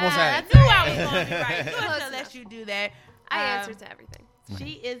 Hey, almost had it. I knew I was going to be right. I was going to let you do that. I answered to everything.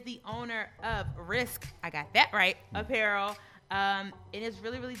 She is the owner of Risk. I got that right. Apparel. And it's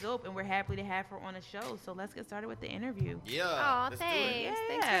really, really dope, and we're happy to have her on the show. So let's get started with the interview. Yeah. Oh, thanks.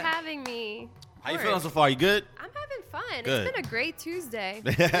 Thanks for having me. How you feeling so far? You good? I'm having fun. Good. It's been a great Tuesday.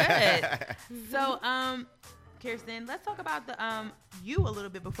 Good. So, Kirsten, let's talk about you a little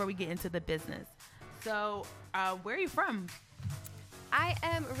bit before we get into the business. So, where are you from? I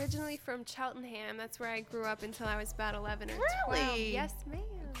I am originally from Cheltenham. That's where I grew up until I was about 11 or 12. Really? Yes, ma'am.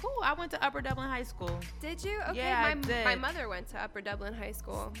 Cool. I went to Upper Dublin High School. Did you? Okay. Yeah, I did. My mother went to Upper Dublin High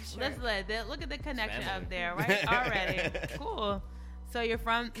School. Sure. Look at the connection up there, right? Already. Cool. So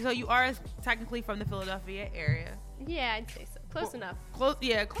you are technically from the Philadelphia area. Yeah, I'd say so. Close enough. Close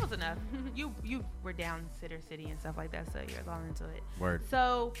enough. You were down Center City and stuff like that, so you're long into it. Word.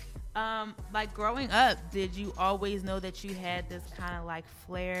 So, like growing up, did you always know that you had this kind of like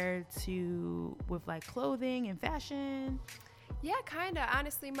flair with like clothing and fashion? Yeah, kind of.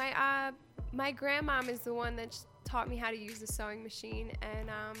 Honestly, my grandmom is the one that taught me how to use the sewing machine,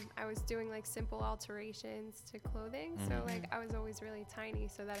 and I was doing like simple alterations to clothing. So like I was always really tiny,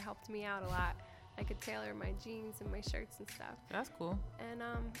 so that helped me out a lot. I could tailor my jeans and my shirts and stuff. That's cool. And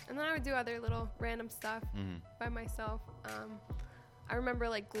then I would do other little random stuff by myself. I remember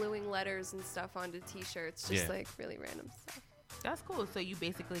like gluing letters and stuff onto t-shirts, just like really random stuff. That's cool. So you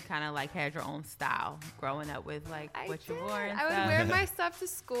basically kind of like had your own style growing up with like what you wore and I stuff. would wear my stuff to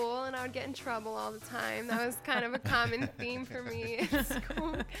school and I would get in trouble all the time. That was kind of a common theme for me in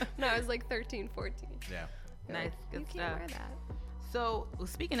school when I was like 13, 14. Yeah. Nice. Good you stuff. can't wear that. So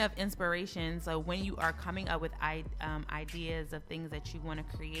speaking of inspiration, so when you are coming up with ideas of things that you want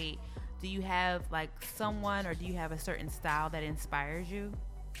to create, do you have like someone or do you have a certain style that inspires you?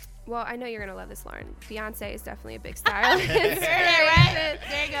 Well, I know you're going to love this, Lauren. Beyonce is definitely a big style.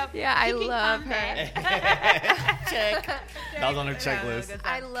 There you go. Yeah, I love her. Check. That was on her checklist.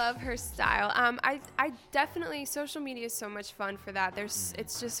 I love her style. I definitely, social media is so much fun for that.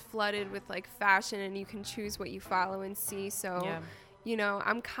 It's just flooded with like fashion and you can choose what you follow and see. So, you know,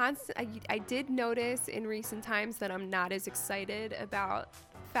 I'm I did notice in recent times that I'm not as excited about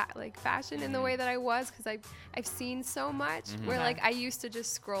fashion in the way that I was, because I've seen so much where like I used to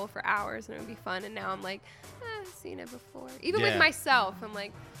just scroll for hours and it would be fun, and now I'm like, I've seen it before. Even with myself, I'm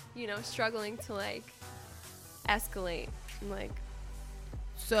like, you know, struggling to like escalate. I'm like,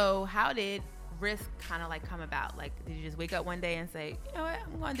 so how did Risk kind of like come about? Like, did you just wake up one day and say, you know what,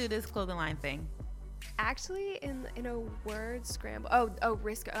 I'm going to do this clothing line thing? Actually, in a word scramble. Oh,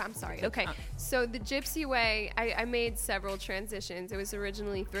 Risk. I'm sorry. Okay. So the Gypsy Way, I made several transitions. It was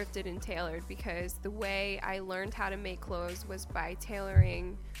originally thrifted and tailored because the way I learned how to make clothes was by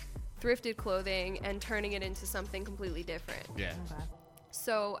tailoring thrifted clothing and turning it into something completely different. Yeah. Okay.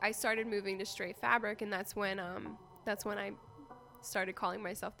 So I started moving to straight fabric, and that's when I started calling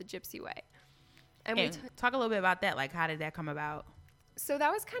myself the Gypsy Way. And we talk a little bit about that. Like, how did that come about? So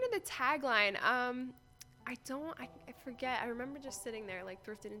that was kind of the tagline. I forget. I remember just sitting there like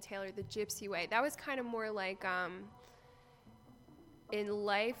thrifted and tailored, the Gypsy Way. That was kind of more like in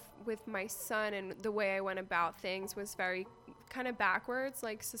life with my son, and the way I went about things was very kind of backwards,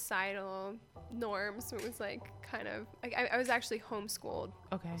 like societal norms. It was like kind of, I was actually homeschooled.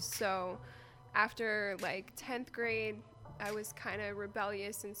 Okay. So after like 10th grade, I was kind of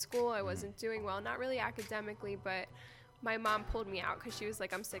rebellious in school. I wasn't doing well, not really academically, but my mom pulled me out because she was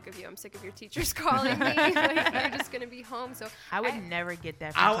like, I'm sick of you. I'm sick of your teachers calling me. Like, you're just going to be home. So I would never get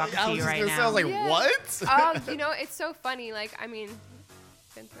that from talking to you right now. I was like, what? You know, it's so funny. Like, I mean,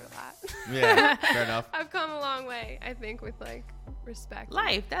 been through a lot. Yeah, fair enough. I've come a long way, I think, with like respect.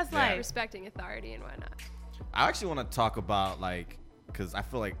 Life, that's life. Respecting authority and whatnot. I actually want to talk about like, because I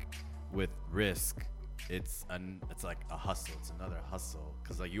feel like with Risk, it's like a hustle. It's another hustle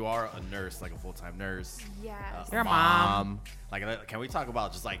because like you are a nurse, like a full-time nurse. Yes. You're a mom. Like, can we talk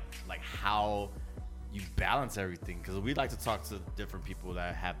about just like how you balance everything? Because we like to talk to different people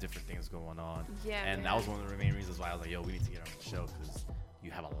that have different things going on. Yeah. And that was one of the main reasons why I was like, yo, we need to get on the show because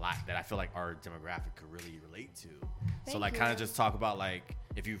you have a lot that I feel like our demographic could really relate to. So like, kind of just talk about like,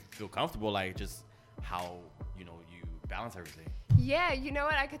 if you feel comfortable, like just how you balance everything. Yeah, you know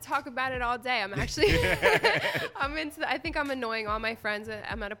what? I could talk about it all day. I'm actually, I think I'm annoying all my friends.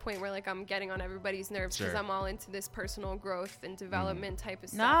 I'm at a point where like I'm getting on everybody's nerves because I'm all into this personal growth and development type of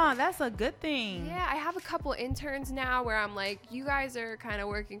stuff. Nah, that's a good thing. Yeah, I have a couple interns now where I'm like, you guys are kind of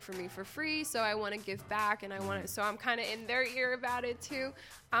working for me for free, so I want to give back, and so I'm kind of in their ear about it too.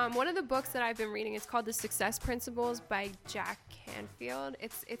 One of the books that I've been reading is called The Success Principles by Jack Canfield.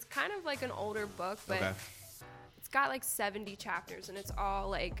 It's kind of like an older book, but it's got like 70 chapters, and it's all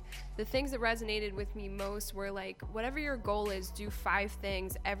like the things that resonated with me most were like, whatever your goal is, do 5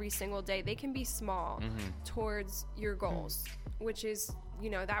 things every single day. They can be small towards your goals, which is,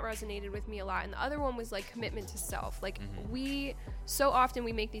 that resonated with me a lot. And the other one was like commitment to self. Like we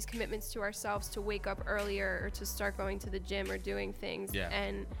make these commitments to ourselves to wake up earlier or to start going to the gym or doing things.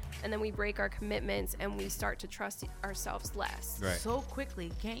 And then we break our commitments and we start to trust ourselves less. So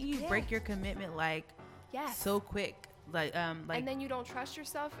quickly. Can't you break your commitment like so quick? and then you don't trust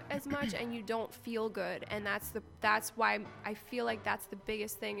yourself as much, and you don't feel good, and that's why I feel like that's the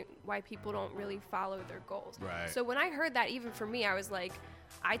biggest thing why people don't really follow their goals. Right. So when I heard that, even for me, I was like,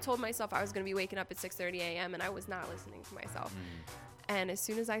 I told myself I was going to be waking up at 6:30 a.m. and I was not listening to myself. And as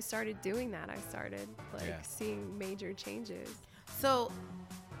soon as I started doing that, I started seeing major changes. So,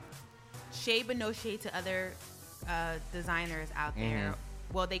 shade but no shade to other designers out there.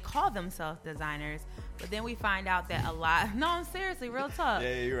 Well, they call themselves designers, but then we find out that a lot. No, seriously, real talk.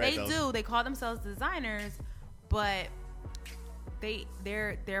 Yeah, you're right, They do. They call themselves designers, but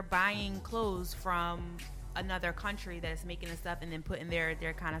they're buying clothes from another country that's making the stuff and then putting their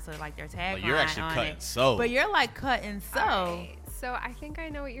kind of sort of like their tagline But you're actually on cutting it. sew. But you're like cutting sew. Alright, so I think I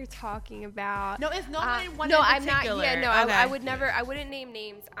know what you're talking about. No, it's not one no, in I'm not. particular. Yeah, no, Okay. I would never. I wouldn't name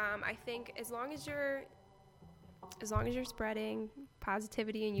names. I think as long as you're spreading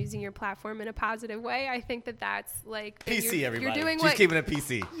positivity and using your platform in a positive way, I think that's like PC, everybody. You're doing She's what. keeping it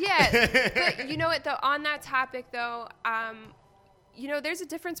PC. Yeah, but you know what though? On that topic though, you know, there's a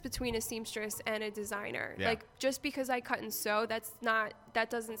difference between a seamstress and a designer. Yeah. Like, just because I cut and sew, that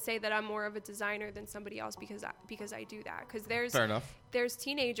doesn't say that I'm more of a designer than somebody else because I do that. Because Fair enough. there's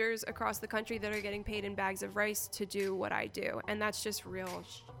teenagers across the country that are getting paid in bags of rice to do what I do, and that's just real.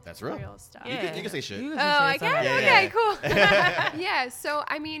 That's real. Stuff. You can say shit. You Oh, can I say can? something. Okay, cool. Yeah, so,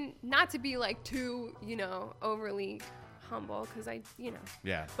 I mean, not to be, like, too, you know, overly humble, because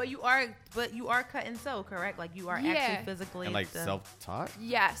Yeah. But you are cut and sew, correct? Like you are Yeah. actually physically And like self-taught.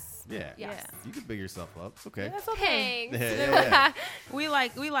 Yes. Yeah. Yes. You can big yourself up. It's okay. Yeah, that's okay. Thanks. Yeah. We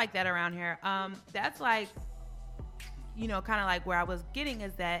like that around here. That's like, you know, kind of like where I was getting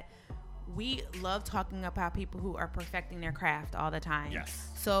is that we love talking about people who are perfecting their craft all the time. Yes.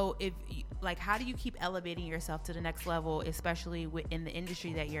 So like, how do you keep elevating yourself to the next level, especially in the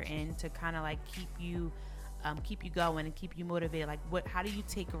industry that you're in, to kind of like keep you going and keep you motivated? Like, how do you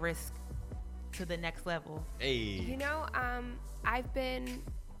take a risk to the next level? Hey. You know, I've been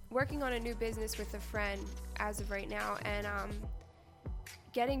working on a new business with a friend as of right now, and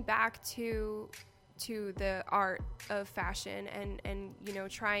getting back to the art of fashion and you know,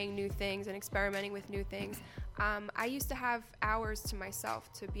 trying new things and experimenting with new things. I used to have hours to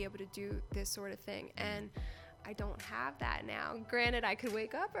myself to be able to do this sort of thing, and I don't have that now. Granted, I could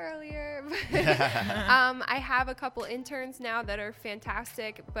wake up earlier. But, I have a couple interns now that are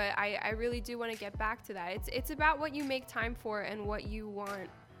fantastic, but I really do want to get back to that. It's about what you make time for and what you want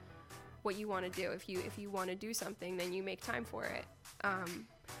to do. If you want to do something, then you make time for it.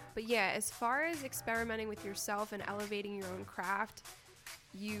 But yeah, as far as experimenting with yourself and elevating your own craft,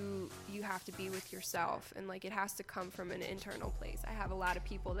 you have to be with yourself, and like, it has to come from an internal place. I have a lot of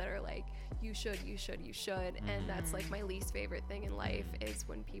people that are like, you should, and that's like my least favorite thing in life, is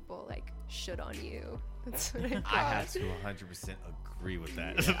when people like should on you. That's what I have to 100% agree with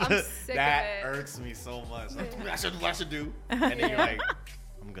that. I'm sick that of it. irks me so much. I should do. And then you're like,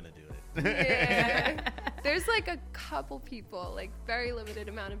 I'm gonna do it. Yeah. There's like a couple people, like very limited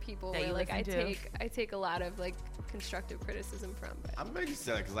amount of people, That where you like I listen to? take a lot of like constructive criticism from. But I'm glad you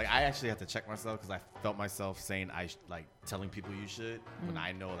said that, because like I actually have to check myself, because I felt myself saying like telling people you should when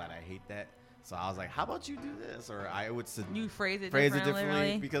I know that I hate that. So I was like, how about you do this? Or I would You phrase it differently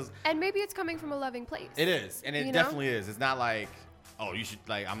really? because and maybe it's coming from a loving place. it is, and it You know? definitely is. It's not like, oh, you should,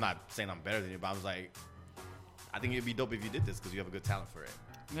 like, I'm not saying I'm better than you, but I was like, I think it'd be dope if you did this because you have a good talent for it.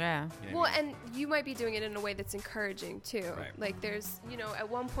 Yeah. You know Well, what I mean? and you might be doing it in a way that's encouraging too. Right. Like, there's, you know, at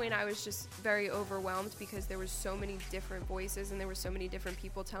one point I was just very overwhelmed because there was so many different voices and there were so many different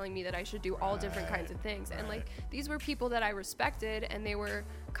people telling me that I should do all different kinds of things. And like, these were people that I respected, and they were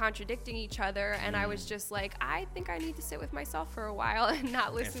contradicting each other, and I was just like, I think I need to sit with myself for a while and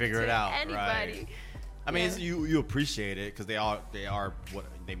not listen figure to it out, anybody. right. I mean, Yeah. it's, you appreciate it because they are what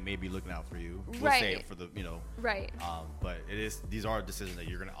they may be looking out for you. We'll say it Right. for the, you know. Right. But these are decisions that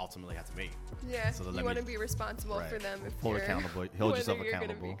you're gonna ultimately have to make. Yeah. So You let want to me- be responsible right. for them if Hold you're accountable. Hold yourself whether you're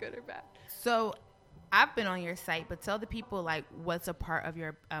accountable. gonna be good or bad. So, I've been on your site, but tell the people like what's a part of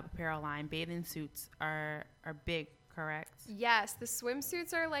your apparel line. Bathing suits are big, correct? Yes, the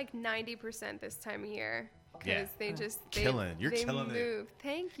swimsuits are like 90% this time of year. Yeah. Because they just Killing. You're they killing it. move.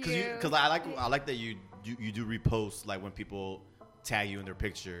 Thank you. Because I like that you do repost, like when people tag you in their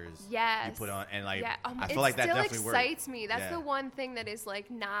pictures. Yes. You put on, and like yeah. I feel like that still definitely works. excites me. That's Yeah. the one thing that is like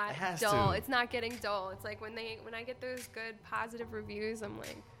not It has dull. to. It's not getting dull. It's like when I get those good positive reviews, I'm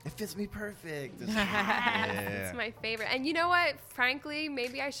like, It fits me perfect. it's my favorite. And you know what? Frankly,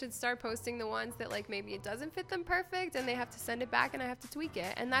 maybe I should start posting the ones that like maybe it doesn't fit them perfect and they have to send it back and I have to tweak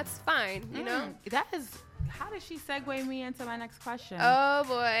it. And that's fine, you know? That is. How did she segue me into my next question? Oh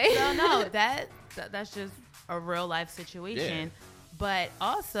boy. No, that's just a real life situation. But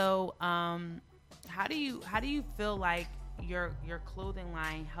also, how do you feel like your clothing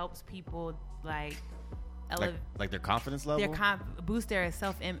line helps people like their confidence level, boost their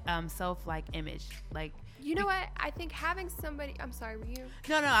self image, like. You know what? I think having somebody. I'm sorry. Were you?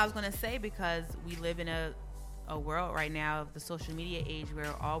 No. I was gonna say, because we live in a world right now of the social media age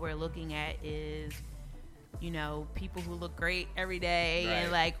where all we're looking at is, people who look great every day, right.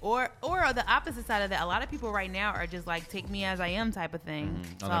 and like, or the opposite side of that. A lot of people right now are just like, take me as I am type of thing.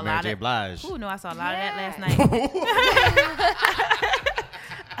 Mm-hmm. On the Mary J. Blige. Ooh, no, I saw a lot of that last night.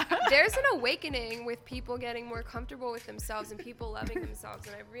 There's an awakening with people getting more comfortable with themselves and people loving themselves,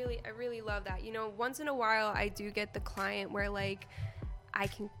 and I really love that. Once in a while I do get the client where like I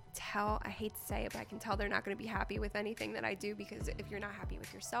can tell, I hate to say it, but I can tell they're not going to be happy with anything that I do, because if you're not happy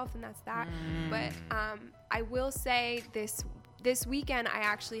with yourself, then that's that. But I will say this weekend I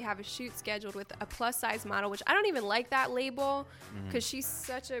actually have a shoot scheduled with a plus size model, which I don't even like that label, because she's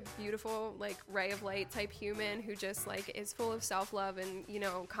such a beautiful like ray of light type human who just like is full of self-love and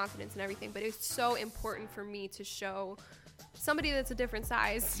confidence and everything. But it's so important for me to show somebody that's a different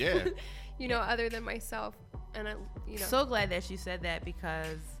size, other than myself. And so glad that you said that,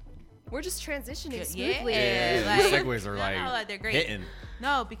 because we're just transitioning smoothly. Yeah. Like, segues are like they're great. hitting.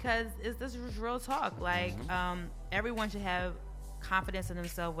 No, because this is real talk. Like, everyone should have confidence in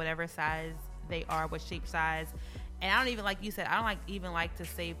themselves, whatever size they are, what shape, size. And I don't even, like you said, I don't even like to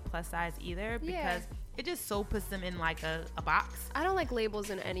say plus size either, because it just so puts them in like a box. I don't like labels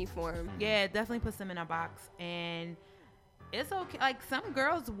in any form. Yeah, it definitely puts them in a box. And it's okay. Like, some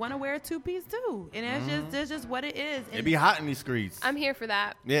girls want to wear a 2-piece too, and it's just what it is. And It be hot in these streets. I'm here for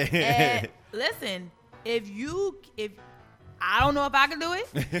that. Yeah. and listen, if I don't know if I can do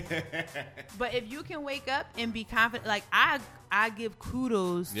it, but if you can wake up and be confident, like I give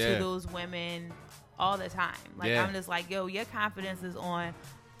kudos to those women all the time. Like, I'm just like, yo, your confidence is on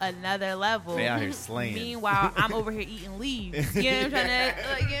another level. They out here slaying. Meanwhile, I'm over here eating leaves. You know what I'm trying to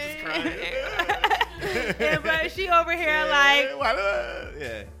like? But she over here like,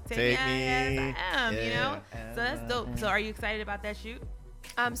 take me as I am, So that's dope. So are you excited about that shoot?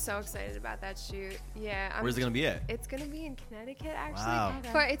 I'm so excited about that shoot. Yeah. Where's it gonna be at? It's gonna be in Connecticut, actually. Wow.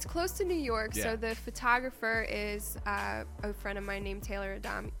 But it's close to New York. Yeah. So the photographer is a friend of mine named Taylor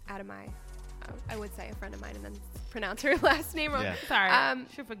Adamai. I would say a friend of mine and then pronounce her last name wrong. Yeah. Sorry,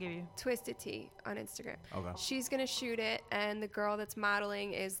 she'll forgive you. Twisted Tea on Instagram. Okay. She's gonna shoot it, and the girl that's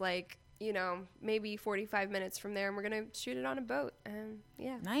modeling is like, maybe 45 minutes from there, and we're gonna shoot it on a boat. And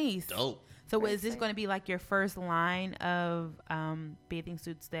yeah. Nice. Dope. So Very is this exciting. going to be like your first line of bathing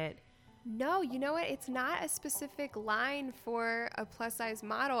suits that? No, you know what? It's not a specific line for a plus size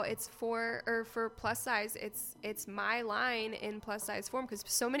model. It's for plus size. It's my line in plus size form, because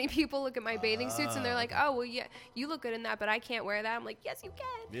so many people look at my bathing suits and they're like, "Oh, well, yeah, you look good in that, but I can't wear that." I'm like, "Yes, you can."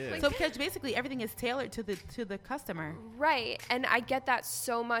 Yeah. Like, So because basically everything is tailored to the customer. right. And I get that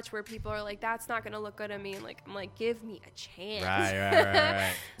so much where people are like, "That's not going to look good on me," and like, I'm like, "Give me a chance."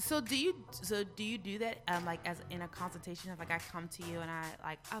 Right. So do you do that like as in a consultation of like I come to you and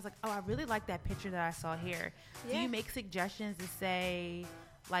I was like, oh, I really like that picture that I saw here. Do Yeah. you make suggestions to say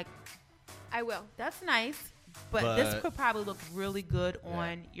like, I will. that's nice, but this could probably look really good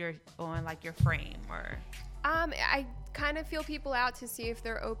on your frame or. I kind of feel people out to see if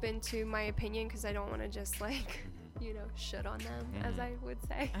they're open to my opinion, because I don't want to just like, shit on them, as I would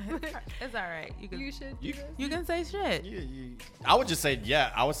say. It's all right. You should do this. You can say shit. I would just say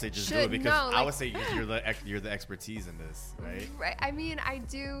I would say just do it, Should, because no, I like- would say you're the expertise in this, right? Right. I mean, I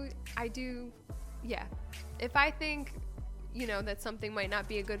do. Yeah. If I think, that something might not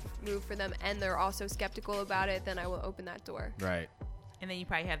be a good move for them, and they're also skeptical about it, then I will open that door. Right. And then you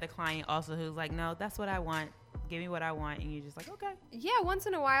probably have the client also who's like, no, that's what I want. Give me what I want. And you're just like, okay. Yeah. Once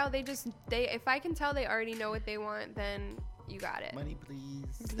in a while, if I can tell they already know what they want, then you got it. Money, please.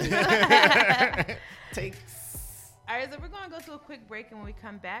 Takes. All right, so we're going to go to a quick break, and when we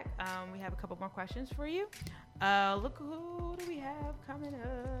come back, we have a couple more questions for you. Look, who do we have coming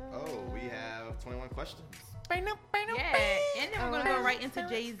up? Oh, we have 21 questions. Yeah, and then we're going to go right into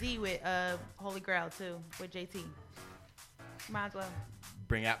Jay-Z with Holy Grail, too, with JT. Might as well.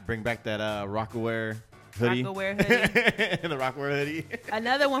 Bring back that Rockaware hoodie. Rockaware hoodie. The Rockaware hoodie.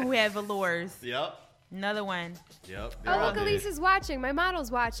 Another one who had velours. Yep. Another one. Yep. Oh, look, Elisa's watching. My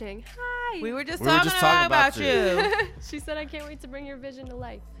model's watching. Hi. We were just We were talking, just talking about about you. She said, "I can't wait to bring your vision to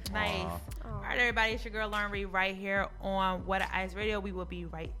life." Nice. Aw. All right, everybody. It's your girl, Lauren Reed, right here on Water Ice Radio. We will be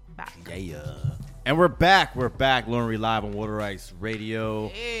right back. Yeah. And we're back. Lauren Reed live on Water Ice Radio.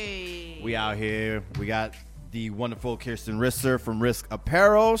 Hey. We out here. We got the wonderful Kirsten Risser from Risk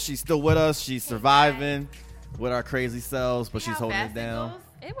Apparel. She's still with us. She's surviving. with our crazy selves, but she's How holding fast it down. goes?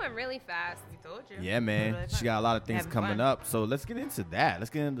 It went really fast. We told you. Yeah, man. Really She fun. got a lot of things Having coming fun. up. So let's get into that. Let's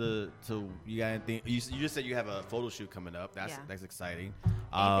get into you got anything? You just said you have a photo shoot coming up. That's exciting.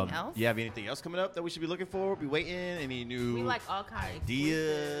 Anything else? You have anything else coming up that we should be looking for? Be waiting? Any new We like all kinds of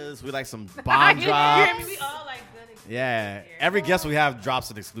ideas? We like some bomb You drops. hear me? We all like good exclusives Yeah. here. Every guest we have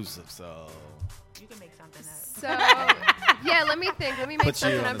drops an exclusive. So You can make something up. So yeah, let me think. Let me make put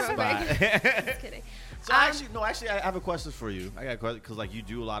something you on up the real spot. quick. Just kidding. So actually, I have a question for you. I got a question because like you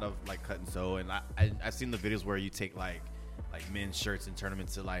do a lot of like cut and sew, and I've seen the videos where you take like men's shirts and turn them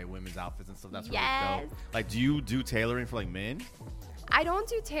into like women's outfits and stuff. That's really Yes. dope. Like, do you do tailoring for like men? I don't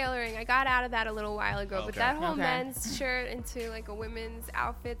do tailoring. I got out of that a little while ago, but Okay. that whole Okay. men's shirt into like a women's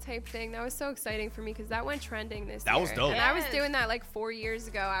outfit type thing, that was so exciting for me because that went trending this year. That was dope. And I was Yes. doing that like 4 years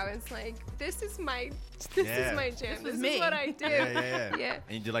ago. I was like, this is my Yeah. jam. was This me. is what I do. Yeah. Yeah.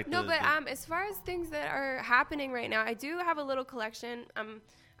 And you do like No, the, but the- as far as things that are happening right now, I do have a little collection.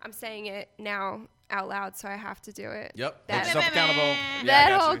 I'm saying it now out loud, so I have to do it. Yep. That- Hold yourself accountable. That Yeah, I that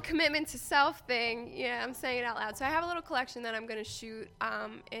got whole you. commitment to self thing, yeah, I'm saying it out loud. So I have a little collection that I'm going to shoot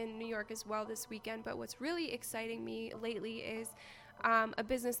in New York as well this weekend. But what's really exciting me lately is a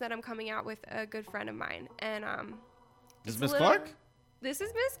business that I'm coming out with a good friend of mine. And This it's Miss a little- Clark? This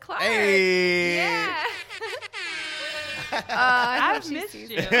is Miss Clark. Hey. Yeah. I hope I've she missed sees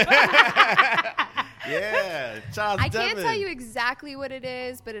you. it. Yeah. Charles I can't Devin. tell you exactly what it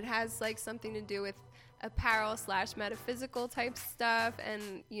is, but it has like something to do with apparel / metaphysical type stuff,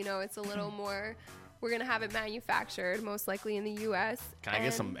 and you know, it's a little more. We're gonna have it manufactured, most likely in the U.S. Can I get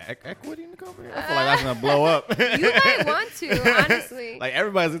and some equity in the company? I feel like that's gonna blow up. You might want to, honestly. Like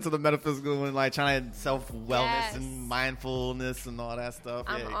everybody's into the metaphysical and like trying to self wellness Yes. and mindfulness and all that stuff.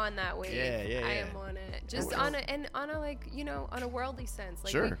 I'm Yeah. on that wave. Yeah, I yeah. am on it. Just Okay. on a like, you know, on a worldly sense. Like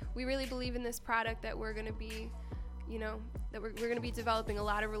Sure. we really believe in this product that we're gonna be, you know, that we're gonna be developing a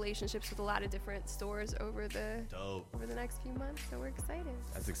lot of relationships with a lot of different stores over the Dope. next few months. So we're excited.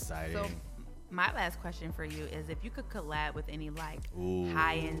 That's exciting. So, my last question for you is: if you could collab with any like Ooh.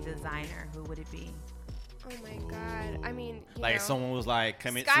 high-end designer, who would it be? Oh my God. I mean, you like know, someone was like,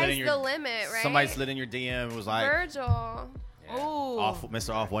 come in, slid sky's in your, the limit, right? somebody slid in your DM and was like, Virgil. yeah, Ooh.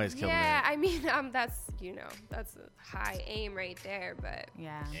 Mr. Off-White is killing Yeah, it. I mean, that's, you know, that's a high aim right there, but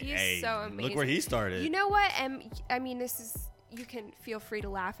Yeah. he's Hey, so amazing. look where he started. You know what? And I mean, this is, you can feel free to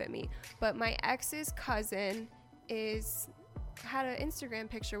laugh at me, but my ex's cousin had an Instagram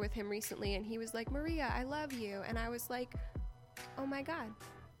picture with him recently, and he was like, Maria, I love you. And I was like, oh my God,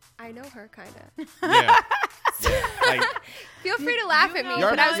 I know her kind of. yeah. Yeah. Like, Feel free to laugh you at me, know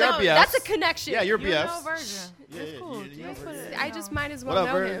You're- but I was you're like, BS. that's a connection. yeah, you're You BS. know Virgil. Yeah, That's yeah, cool. you know Just put Virgil. it, I you just know. might as well What up,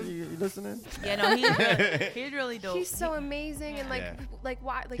 know Virgil? him. You listening? Yeah, no, he's really dope. He's so amazing, and like, Yeah. like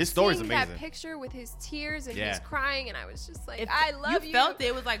why, like His story's seeing amazing. that picture with his tears and Yeah. he's crying, and I was just like, If I love you. You felt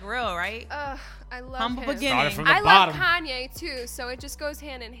it was like real, right? I love Humble him. beginning. Started from the I bottom. love Kanye too, so it just goes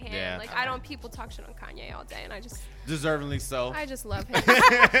hand in hand. Yeah. Like I don't people talk shit on Kanye all day, and I just Deservingly so. love him. Look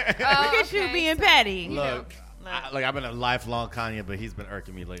at you being petty. Look, know. I've been a lifelong Kanye, but he's been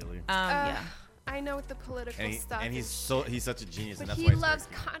irking me lately. Yeah. I know with the political And, stuff, he's such a genius, but and that's he why he's loves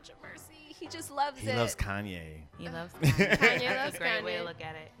irking me. controversy. He just loves He it. loves Kanye. He loves Kanye Kanye. loves That's a great way Kanye. to look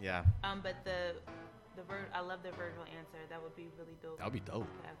at it. Yeah, But I love the Virgil answer. That would be really dope. that would be dope.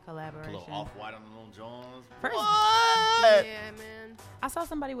 to have A collaboration. little off-white on the little Jones. First, Yeah, man. I saw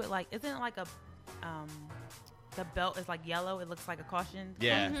somebody with like, isn't it like a, the belt is like yellow. It looks like a caution.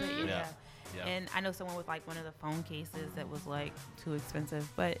 Yeah. sign to it? Mhm. Yeah. Yeah. And I know someone with like one of the phone cases that was like too expensive,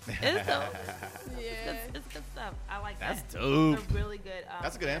 but it's dope. Yeah. It's good stuff. I like That's that. dope. It's a really good.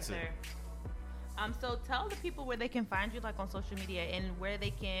 That's a good answer. So tell the people where they can find you, like on social media, and where they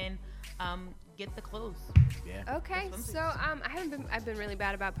can get the clothes. Yeah. Okay, Swimsuits. so I've been really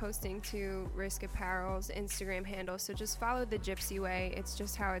bad about posting to Risk Apparel's Instagram handle, so just follow the Gypsy Way. It's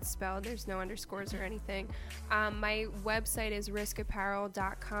just how it's spelled. There's no underscores or anything. My website is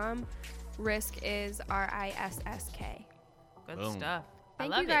riskapparel.com. Risk is RISSK. Good Boom. stuff.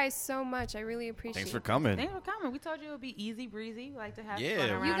 Thank I love you guys so much. I really appreciate Thanks for it. coming. Thanks for coming. We told you it would be easy breezy. We like to have Yeah. fun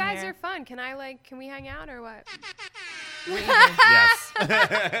You around You guys here. are fun. Can we hang out or what? Yes.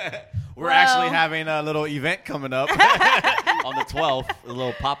 We're actually Well- having a little event coming up on the 12th, a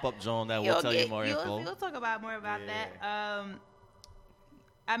little pop-up zone that we'll tell you more info. We'll talk about more about Yeah. that.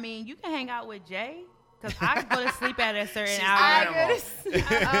 I mean, you can hang out with Jay because I go to sleep at a certain hour.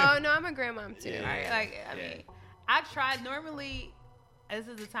 grandma. Oh no, I'm a grandmom too. Yeah. Right? Like, I Yeah. mean, I try normally. This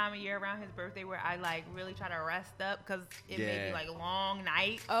is the time of year around his birthday where I like really try to rest up because it may Yeah. be like a long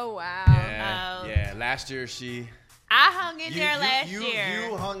night. Oh wow. Yeah, Um, yeah. Last year she I hung in there last year.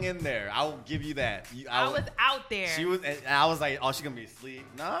 You hung in there. I will give you that. I was out there. She was, and I was like, "Oh, she's gonna be asleep."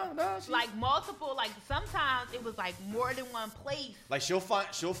 No. Like multiple, like sometimes it was like more than one place. Like she'll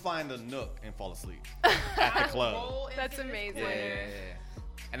find a nook and fall asleep at the club. That's amazing. Yeah.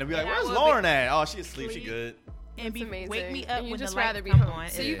 And they'll be like, And I "Where's would Lauren be at? Oh, she asleep. She asleep. good." And That's amazing. wake me up and you when just the lights rather be come home. on.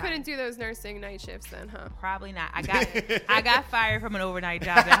 So you couldn't do those nursing night shifts then, huh? Probably not. I got fired from an overnight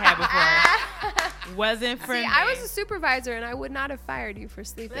job that I had before. Wasn't for See, me. I was a supervisor and I would not have fired you for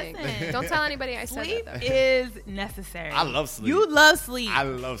sleeping. Listen. Don't tell anybody I Sleep said that. is necessary. I love sleep. You love sleep. I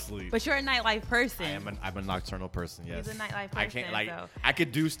love sleep. But you're a nightlife person. I'm a nocturnal person. Yes. He's a nightlife I person, can't so. I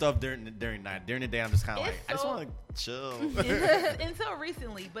could do stuff during night. During the day, I'm just kind of like, It's I just so- want to chill. Until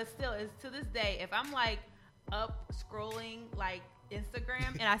recently, but still, it's to this day. If I'm like up scrolling like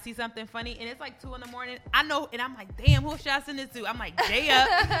Instagram and I see something funny and it's like 2 a.m, I know, and I'm like, damn, who should I send this to? I'm like, Jaya.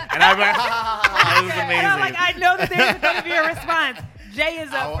 And I'm like, ha, this is amazing. And I'm like, I know that there's going to be a response. Jay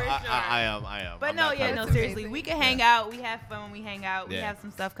is up for sure. I am. But I'm no, that yeah, type no, of person. seriously. We can hang out. We have fun when we hang out. We Yeah. have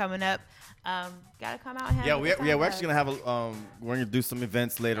some stuff coming up. Gotta come out and have Yeah, a good time, we're guys. actually gonna have we're gonna do some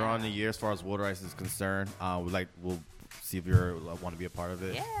events later on in the year as far as Water Ice is concerned. We'll see if you want to be a part of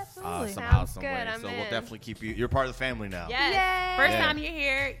it. Yeah, absolutely. Somehow, Sounds some good, way. I'm So we'll in. definitely keep you. You're part of the family now. Yes. Yay. First Yeah. time you're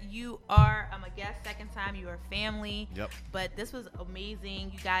here, you are a guest. Second time, you are family. Yep. But this was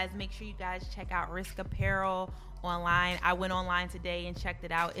amazing. You guys, make sure you guys check out Risk Apparel online. I went online today and checked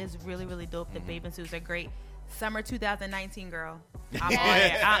it out. It's really, really dope. The bathing suits are great. Summer 2019, girl. I'm on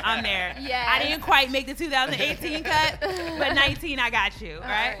there. I'm there. Yes. I didn't quite make the 2018 cut, but 19, I got you. All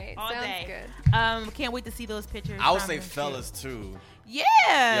right? All right. Sounds day. good. Can't wait to see those pictures. I would from say them, too. fellas too.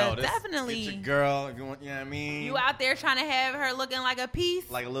 Yeah, Yo, this, definitely. Get your girl, if you want, you know what I mean? You out there trying to have her looking like a piece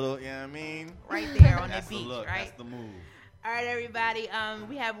like a little, you know what I mean? right there on the That's the beach, look. right? That's the move. All right, everybody.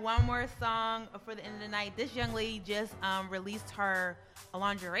 We have one more song for the end of the night. This young lady just released her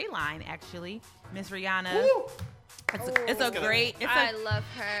lingerie line, actually. Miss Rihanna. Woo! It's a great. It's I a, love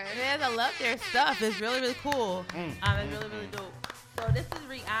her. yes, I love their stuff. It's really, really cool. It's really, really dope. So this is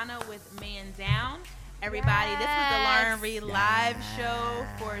Rihanna with Man Down. Everybody, this was the Lauren Reed live show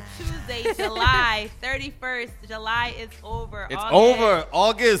for Tuesday, July 31st. July is over. It's August. over.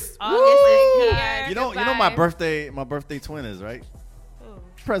 August. August is here. You know my birthday twin is, right? Ooh.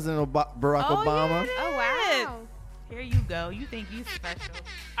 President Barack Oh, Obama. yeah. Oh, wow. Here you go. You think you special.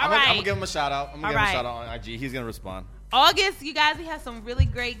 All I'm right. gonna give him a shout out. I'm gonna All give him a right. shout out on IG. He's gonna respond. August, you guys, we have some really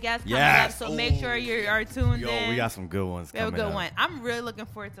great guests coming Yes. up, so make sure you are tuned Yo, in. we got some good ones We have a coming good up. one. I'm really looking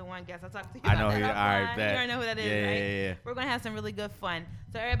forward to one guest. I'll talk to you I about know that who. All offline. right, bet. You already know who that is, Yeah, right? yeah. We're going to have some really good fun.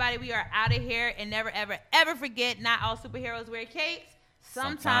 So, everybody, we are out of here. And never, ever, ever forget, not all superheroes wear capes.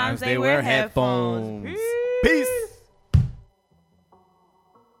 Sometimes they wear headphones. Peace.